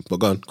him either, but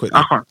go on, quickly.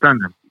 I can't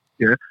stand him,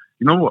 yeah?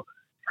 You know what?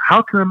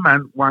 How can a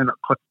man wind up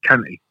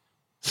Kante?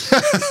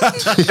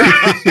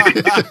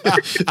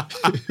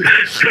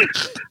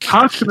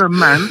 How can a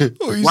man...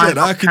 What you said?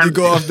 How can you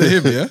go after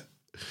him, yeah?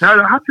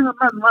 How can a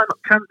man wind up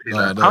Kante?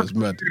 Oh, no, it's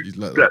mad. He's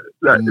like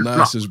the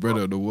nicest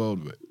brother in the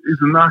world, mate. He's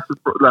the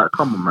nicest brother. Like,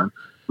 come on, man.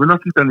 When I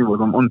see Danny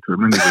Rose, I'm onto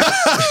him anyway.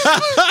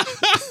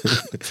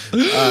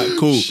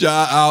 Cool.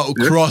 Shout out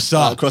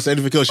Crosser. Crosser,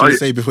 anything else you want to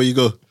say before you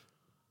go?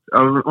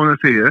 I want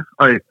to say, yeah.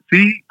 Alright,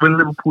 see when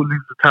Liverpool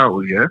lose the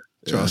title, yeah.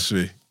 Trust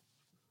me.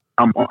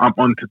 I'm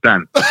on to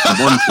Dan.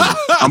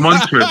 I'm on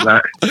to him.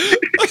 Like,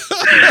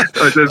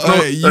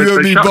 you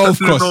and me both,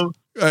 Cross.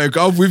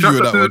 I'm with you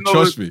on that one.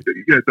 Trust me.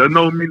 Yeah, there's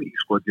no immunity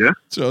squad. Yeah,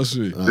 trust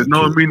me. There's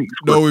no immunity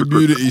squad. No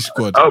immunity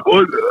squad. I'm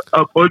on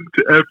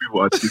to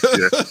everyone.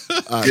 Yeah.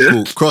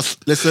 Cool. Cross,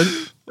 listen.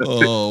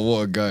 Oh,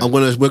 what a guy!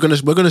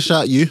 We're gonna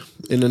shout you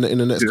in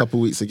the next couple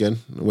of weeks again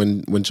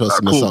when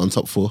Chelsea miss out on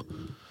top 4.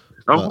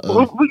 Wait 1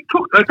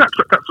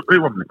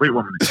 minute.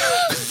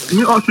 Let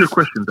me ask you a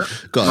question, Dan.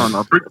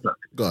 No, bring it back.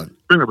 Go on.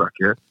 Bring it back,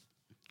 yeah?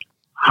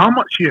 How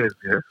much years,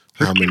 yeah?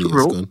 How many years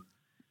gone?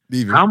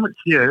 How much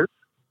years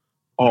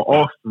are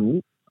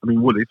Arsenal,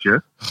 Woolwich, yeah,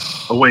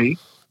 away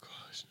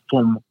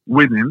from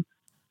winning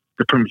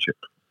the Premiership?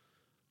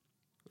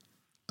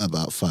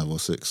 About 5 or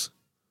 6.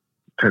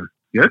 10,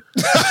 yeah?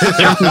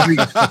 Champions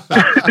League.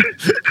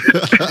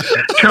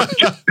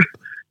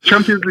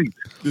 Champions League.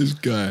 This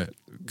guy.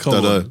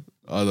 Don't know.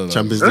 I don't know.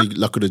 Champions League,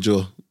 luck of the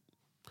draw.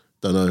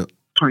 Don't know.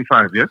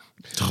 25, yeah?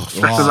 Cross,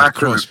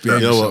 you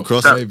know what,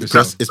 Cross,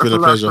 it's been a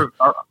pleasure.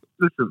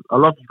 Listen, I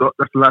love you, God.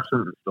 That's the last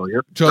sentence, though, yeah?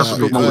 Trust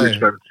me.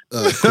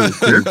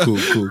 Cool.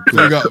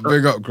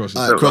 Big up, Cross.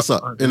 All right, Cross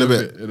up. In a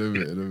bit.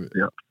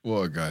 Yeah.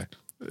 What a guy.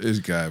 This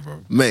guy,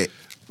 bro. Mate.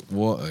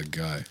 What a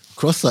guy.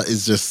 Crosser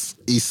is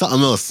he's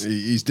something else.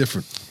 He's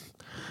different.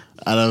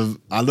 And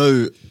I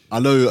know a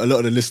lot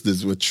of the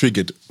listeners were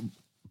triggered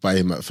by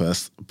him at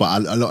first,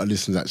 but a lot of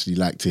listeners actually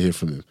like to hear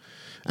from him.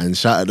 And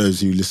shout out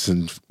those who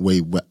listened way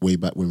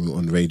back when we were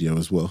on the radio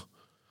as well.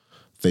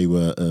 They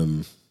were,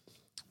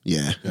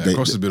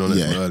 Crosser's been on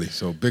it from early,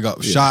 so big up.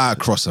 Yeah. Shout out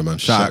Crosser, man.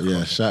 Shout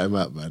him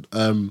out, man.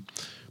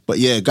 But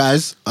yeah,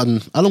 guys, how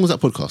long was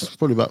that podcast?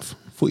 Probably about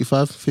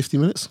 45, 50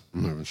 minutes.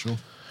 I'm not even sure.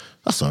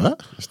 That's all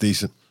right. It's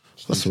decent.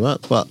 That's all right.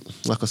 But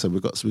like I said, we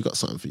got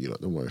something for you. Like,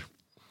 don't worry.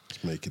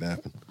 Let's make it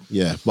happen.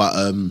 Yeah,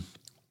 but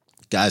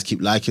guys,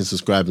 keep liking,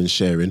 subscribing,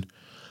 sharing.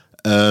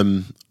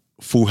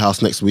 Full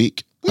House next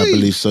week, I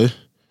believe so.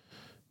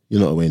 You're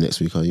not away next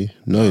week, are you?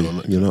 No,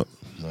 you're not.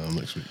 No,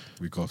 next week.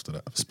 Week after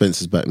that.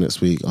 Spencer's back next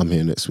week. I'm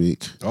here next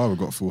week. Oh, we've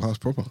got a Full House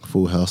proper.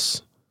 Full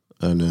House.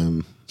 And do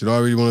you know what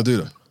I really want to do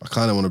though? I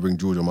kind of want to bring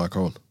George and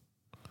Michael on.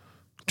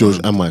 George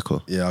and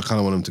Michael? Yeah, I kind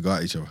of want them to go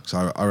at each other.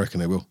 So I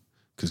reckon they will.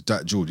 Because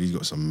that George, he's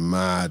got some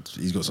mad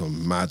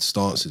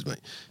stances, mate.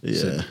 Yeah.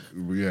 So,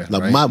 yeah.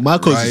 Like,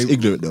 Michael's just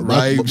ignorant though.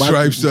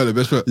 Raheem Sterling,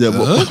 best player. Yeah,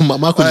 but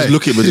Michael just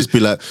look at him and just be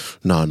like,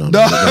 no. I'm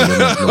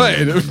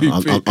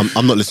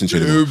not listening to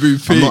you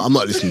anymore. I'm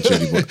not listening to you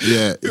anymore.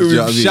 Yeah.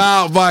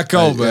 Shout out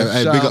Michael, man.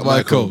 Hey, big up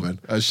Michael, man.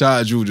 And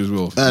shout out George as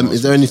well.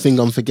 Is there anything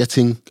I'm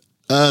forgetting?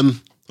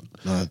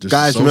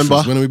 Guys,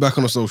 remember when are we back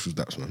on the socials,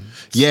 Dax, man?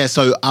 Yeah,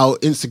 so our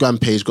Instagram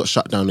page got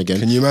shut down again.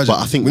 Can you imagine? But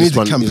I think we need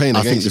to campaign.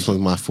 I think this one's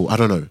my fault. I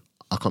don't know.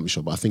 I can't be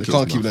sure, but I think they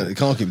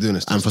can't keep doing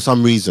this. And for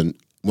some reason,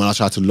 when I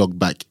try to log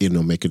back in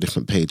or make a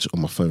different page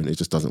on my phone, it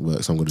just doesn't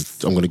work. So I'm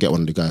gonna get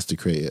one of the guys to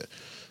create it.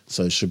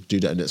 So should do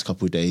that in the next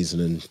couple of days,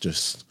 and then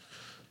just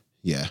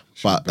Yeah,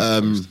 but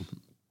the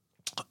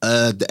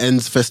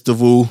Ends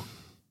Festival.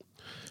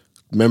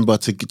 Remember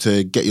to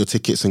get your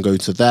tickets and go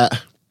to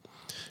that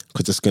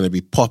because it's going to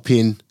be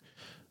popping.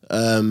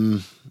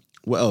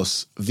 What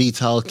else?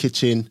 Vital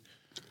Kitchen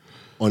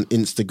on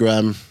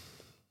Instagram.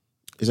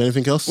 Is there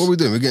anything else? What are we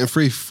doing? We're getting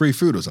free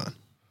food or something?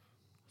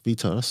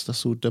 Vital,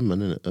 that's all them, man,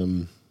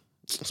 innit?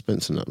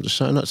 Spencer, I'm just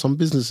shouting out some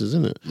businesses,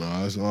 innit? No,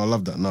 I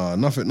love that. No,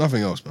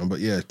 nothing else, man. But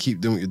yeah,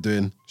 keep doing what you're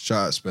doing.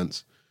 Shout out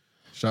Spence.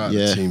 Shout out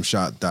the team.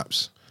 Shout out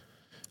Daps.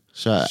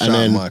 Shout and out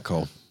then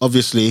Michael.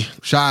 Obviously,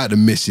 shout out the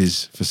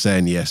missus for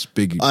saying yes.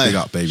 Big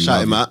up, baby.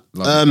 Shout him out.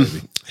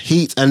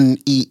 Heat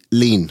and Eat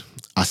Lean.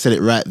 I said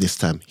it right this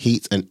time.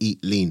 Heat and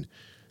Eat Lean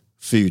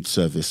food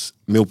service,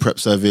 meal prep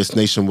service,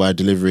 nationwide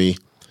delivery.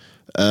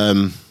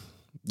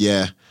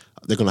 Yeah,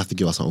 they're gonna have to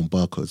give us our own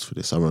barcodes for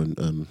this. Our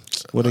own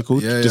what are they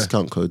called?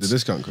 Discount codes. The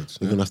discount codes.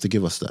 They're gonna have to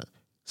give us that.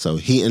 So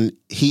Heat and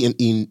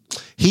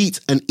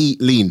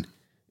Eat Lean.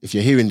 If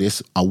you're hearing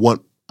this, I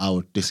want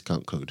our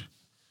discount code.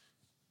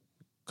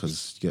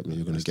 Because you get me,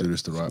 you're going to get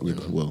this the right way.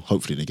 Well,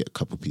 hopefully they get a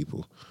couple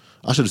people.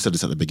 I should have said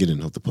this at the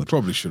beginning of the pod.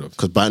 Probably should have.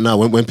 Because by now,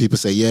 when people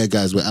say, "Yeah,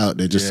 guys, we're out,"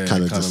 they just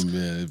kind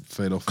of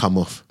fade off, come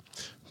off.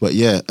 But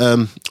yeah,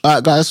 all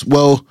right, guys.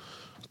 Well,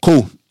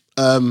 cool.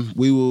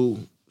 We will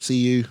see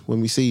you when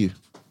we see you.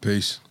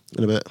 Peace.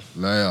 In a bit.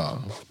 Later.